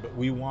building, but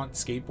we want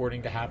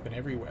skateboarding to happen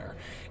everywhere.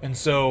 And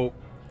so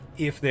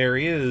if there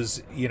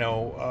is,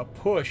 a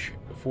push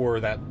for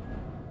that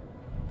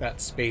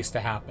space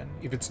to happen,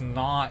 if it's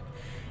not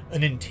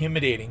an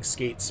intimidating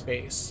skate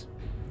space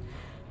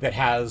that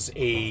has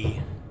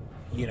a,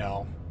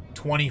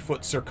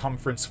 20-foot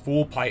circumference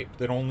full pipe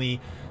that only,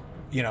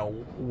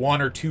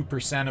 1 or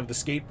 2% of the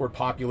skateboard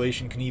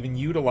population can even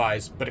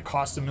utilize, but it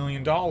costs $1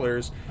 million,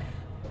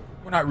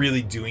 we're not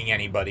really doing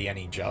anybody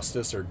any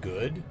justice or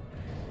good.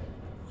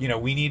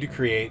 We need to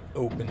create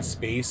open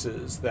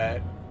spaces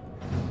that,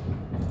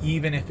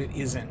 even if it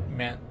isn't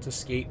meant to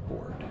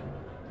skateboard,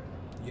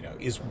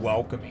 is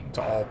welcoming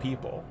to all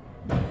people.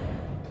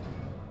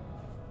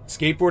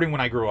 Skateboarding,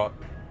 when I grew up,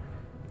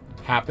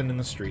 happened in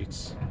the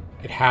streets.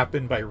 It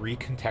happened by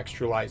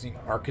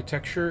recontextualizing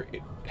architecture.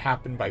 It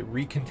happened by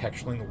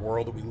recontextualizing the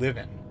world that we live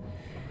in.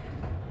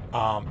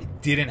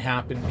 It didn't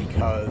happen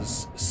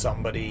because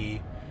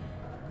somebody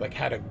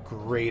had a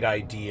great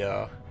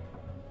idea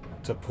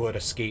to put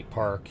a skate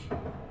park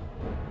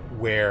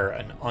where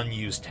an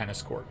unused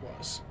tennis court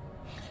was.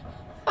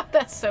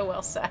 That's so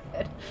well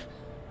said.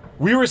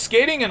 We were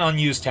skating in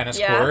unused tennis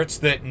courts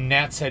that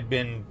nets had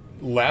been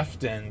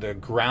left and the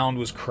ground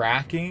was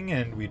cracking,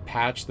 and we'd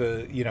patch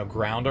the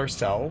ground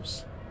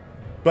ourselves.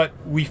 But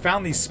we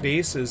found these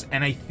spaces,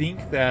 and I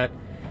think that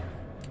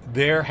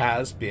there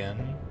has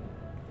been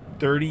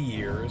 30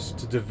 years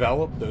to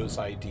develop those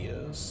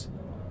ideas.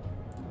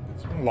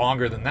 It's been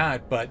longer than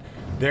that, but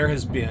there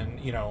has been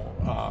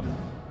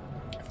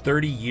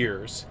 30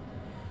 years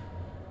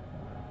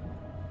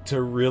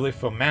to really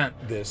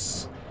foment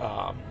this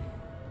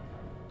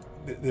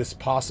this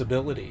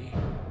possibility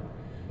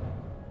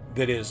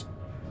that is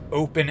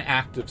open,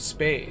 active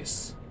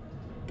space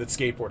that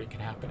skateboarding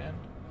can happen in.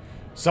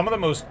 Some of the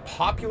most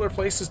popular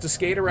places to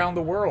skate around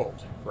the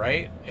world,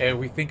 right? And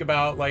we think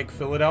about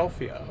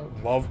Philadelphia,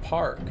 Love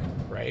Park,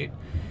 right?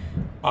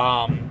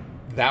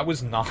 That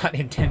was not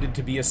intended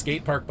to be a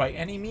skate park by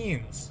any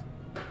means.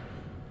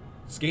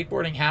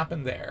 Skateboarding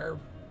happened there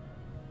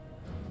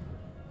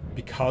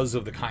because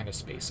of the kind of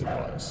space it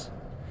was.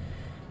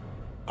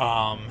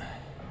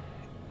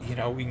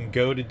 We can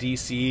go to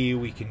DC,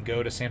 we can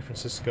go to San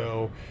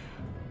Francisco,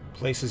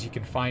 places you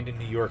can find in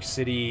New York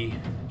City,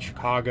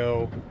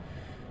 Chicago,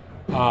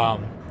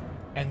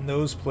 and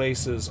those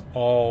places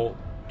all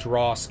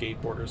draw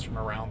skateboarders from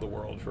around the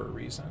world for a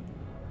reason.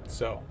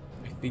 So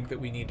I think that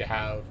we need to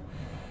have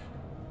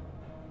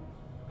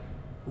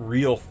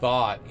real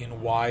thought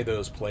in why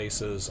those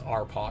places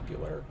are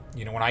popular.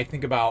 When I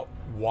think about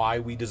why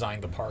we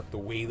designed the park the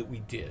way that we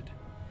did,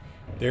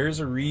 there's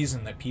a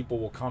reason that people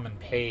will come and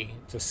pay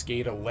to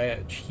skate a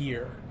ledge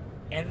here,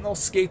 and they'll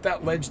skate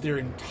that ledge their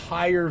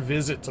entire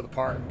visit to the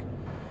park.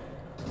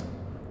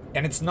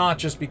 And it's not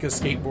just because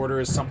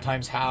skateboarders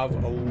sometimes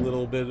have a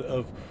little bit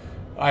of,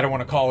 I don't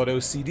want to call it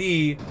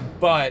OCD,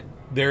 but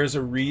there's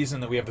a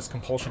reason that we have this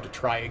compulsion to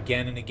try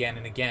again and again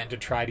and again to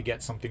try to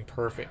get something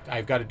perfect.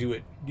 I've got to do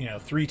it,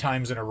 3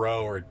 times in a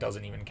row, or it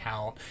doesn't even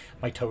count.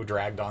 My toe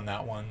dragged on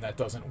that one. That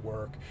doesn't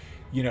work.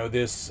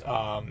 This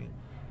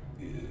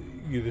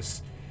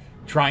this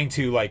trying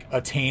to like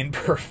attain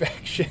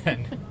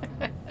perfection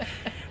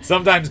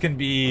sometimes can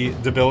be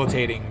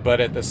debilitating,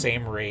 but at the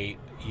same rate,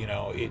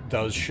 it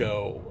does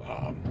show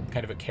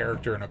kind of a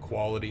character and a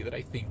quality that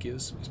I think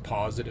is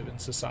positive in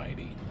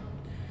society.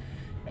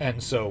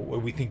 And so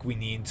we think we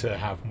need to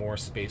have more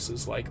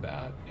spaces like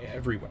that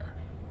everywhere.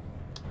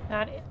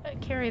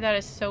 Kerry, that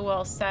is so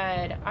well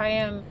said. I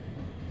am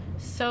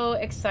so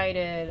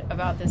excited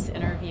about this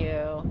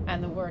interview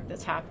and the work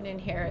that's happening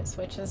here at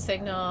Switch and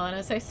Signal. And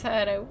as I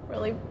said, I'm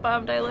really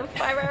bummed I live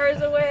 5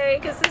 hours away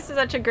because this is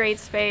such a great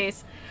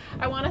space.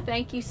 I want to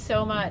thank you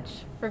so much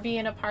for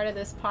being a part of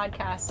this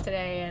podcast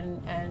today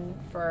and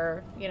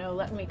for,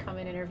 letting me come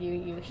and interview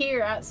you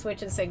here at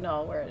Switch and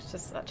Signal, where it's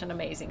just such an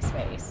amazing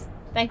space.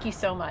 Thank you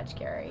so much,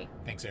 Kerry.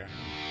 Thanks, Erin.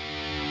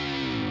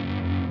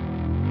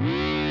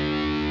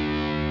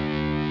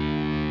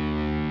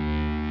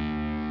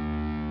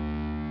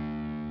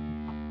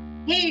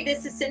 Hey,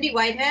 this is Cindy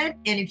Whitehead,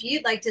 and if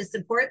you'd like to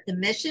support the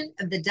mission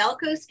of the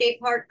Delco Skate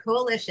Park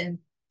Coalition,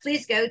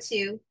 please go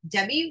to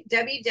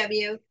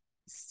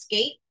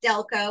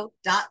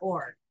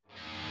www.skatedelco.org.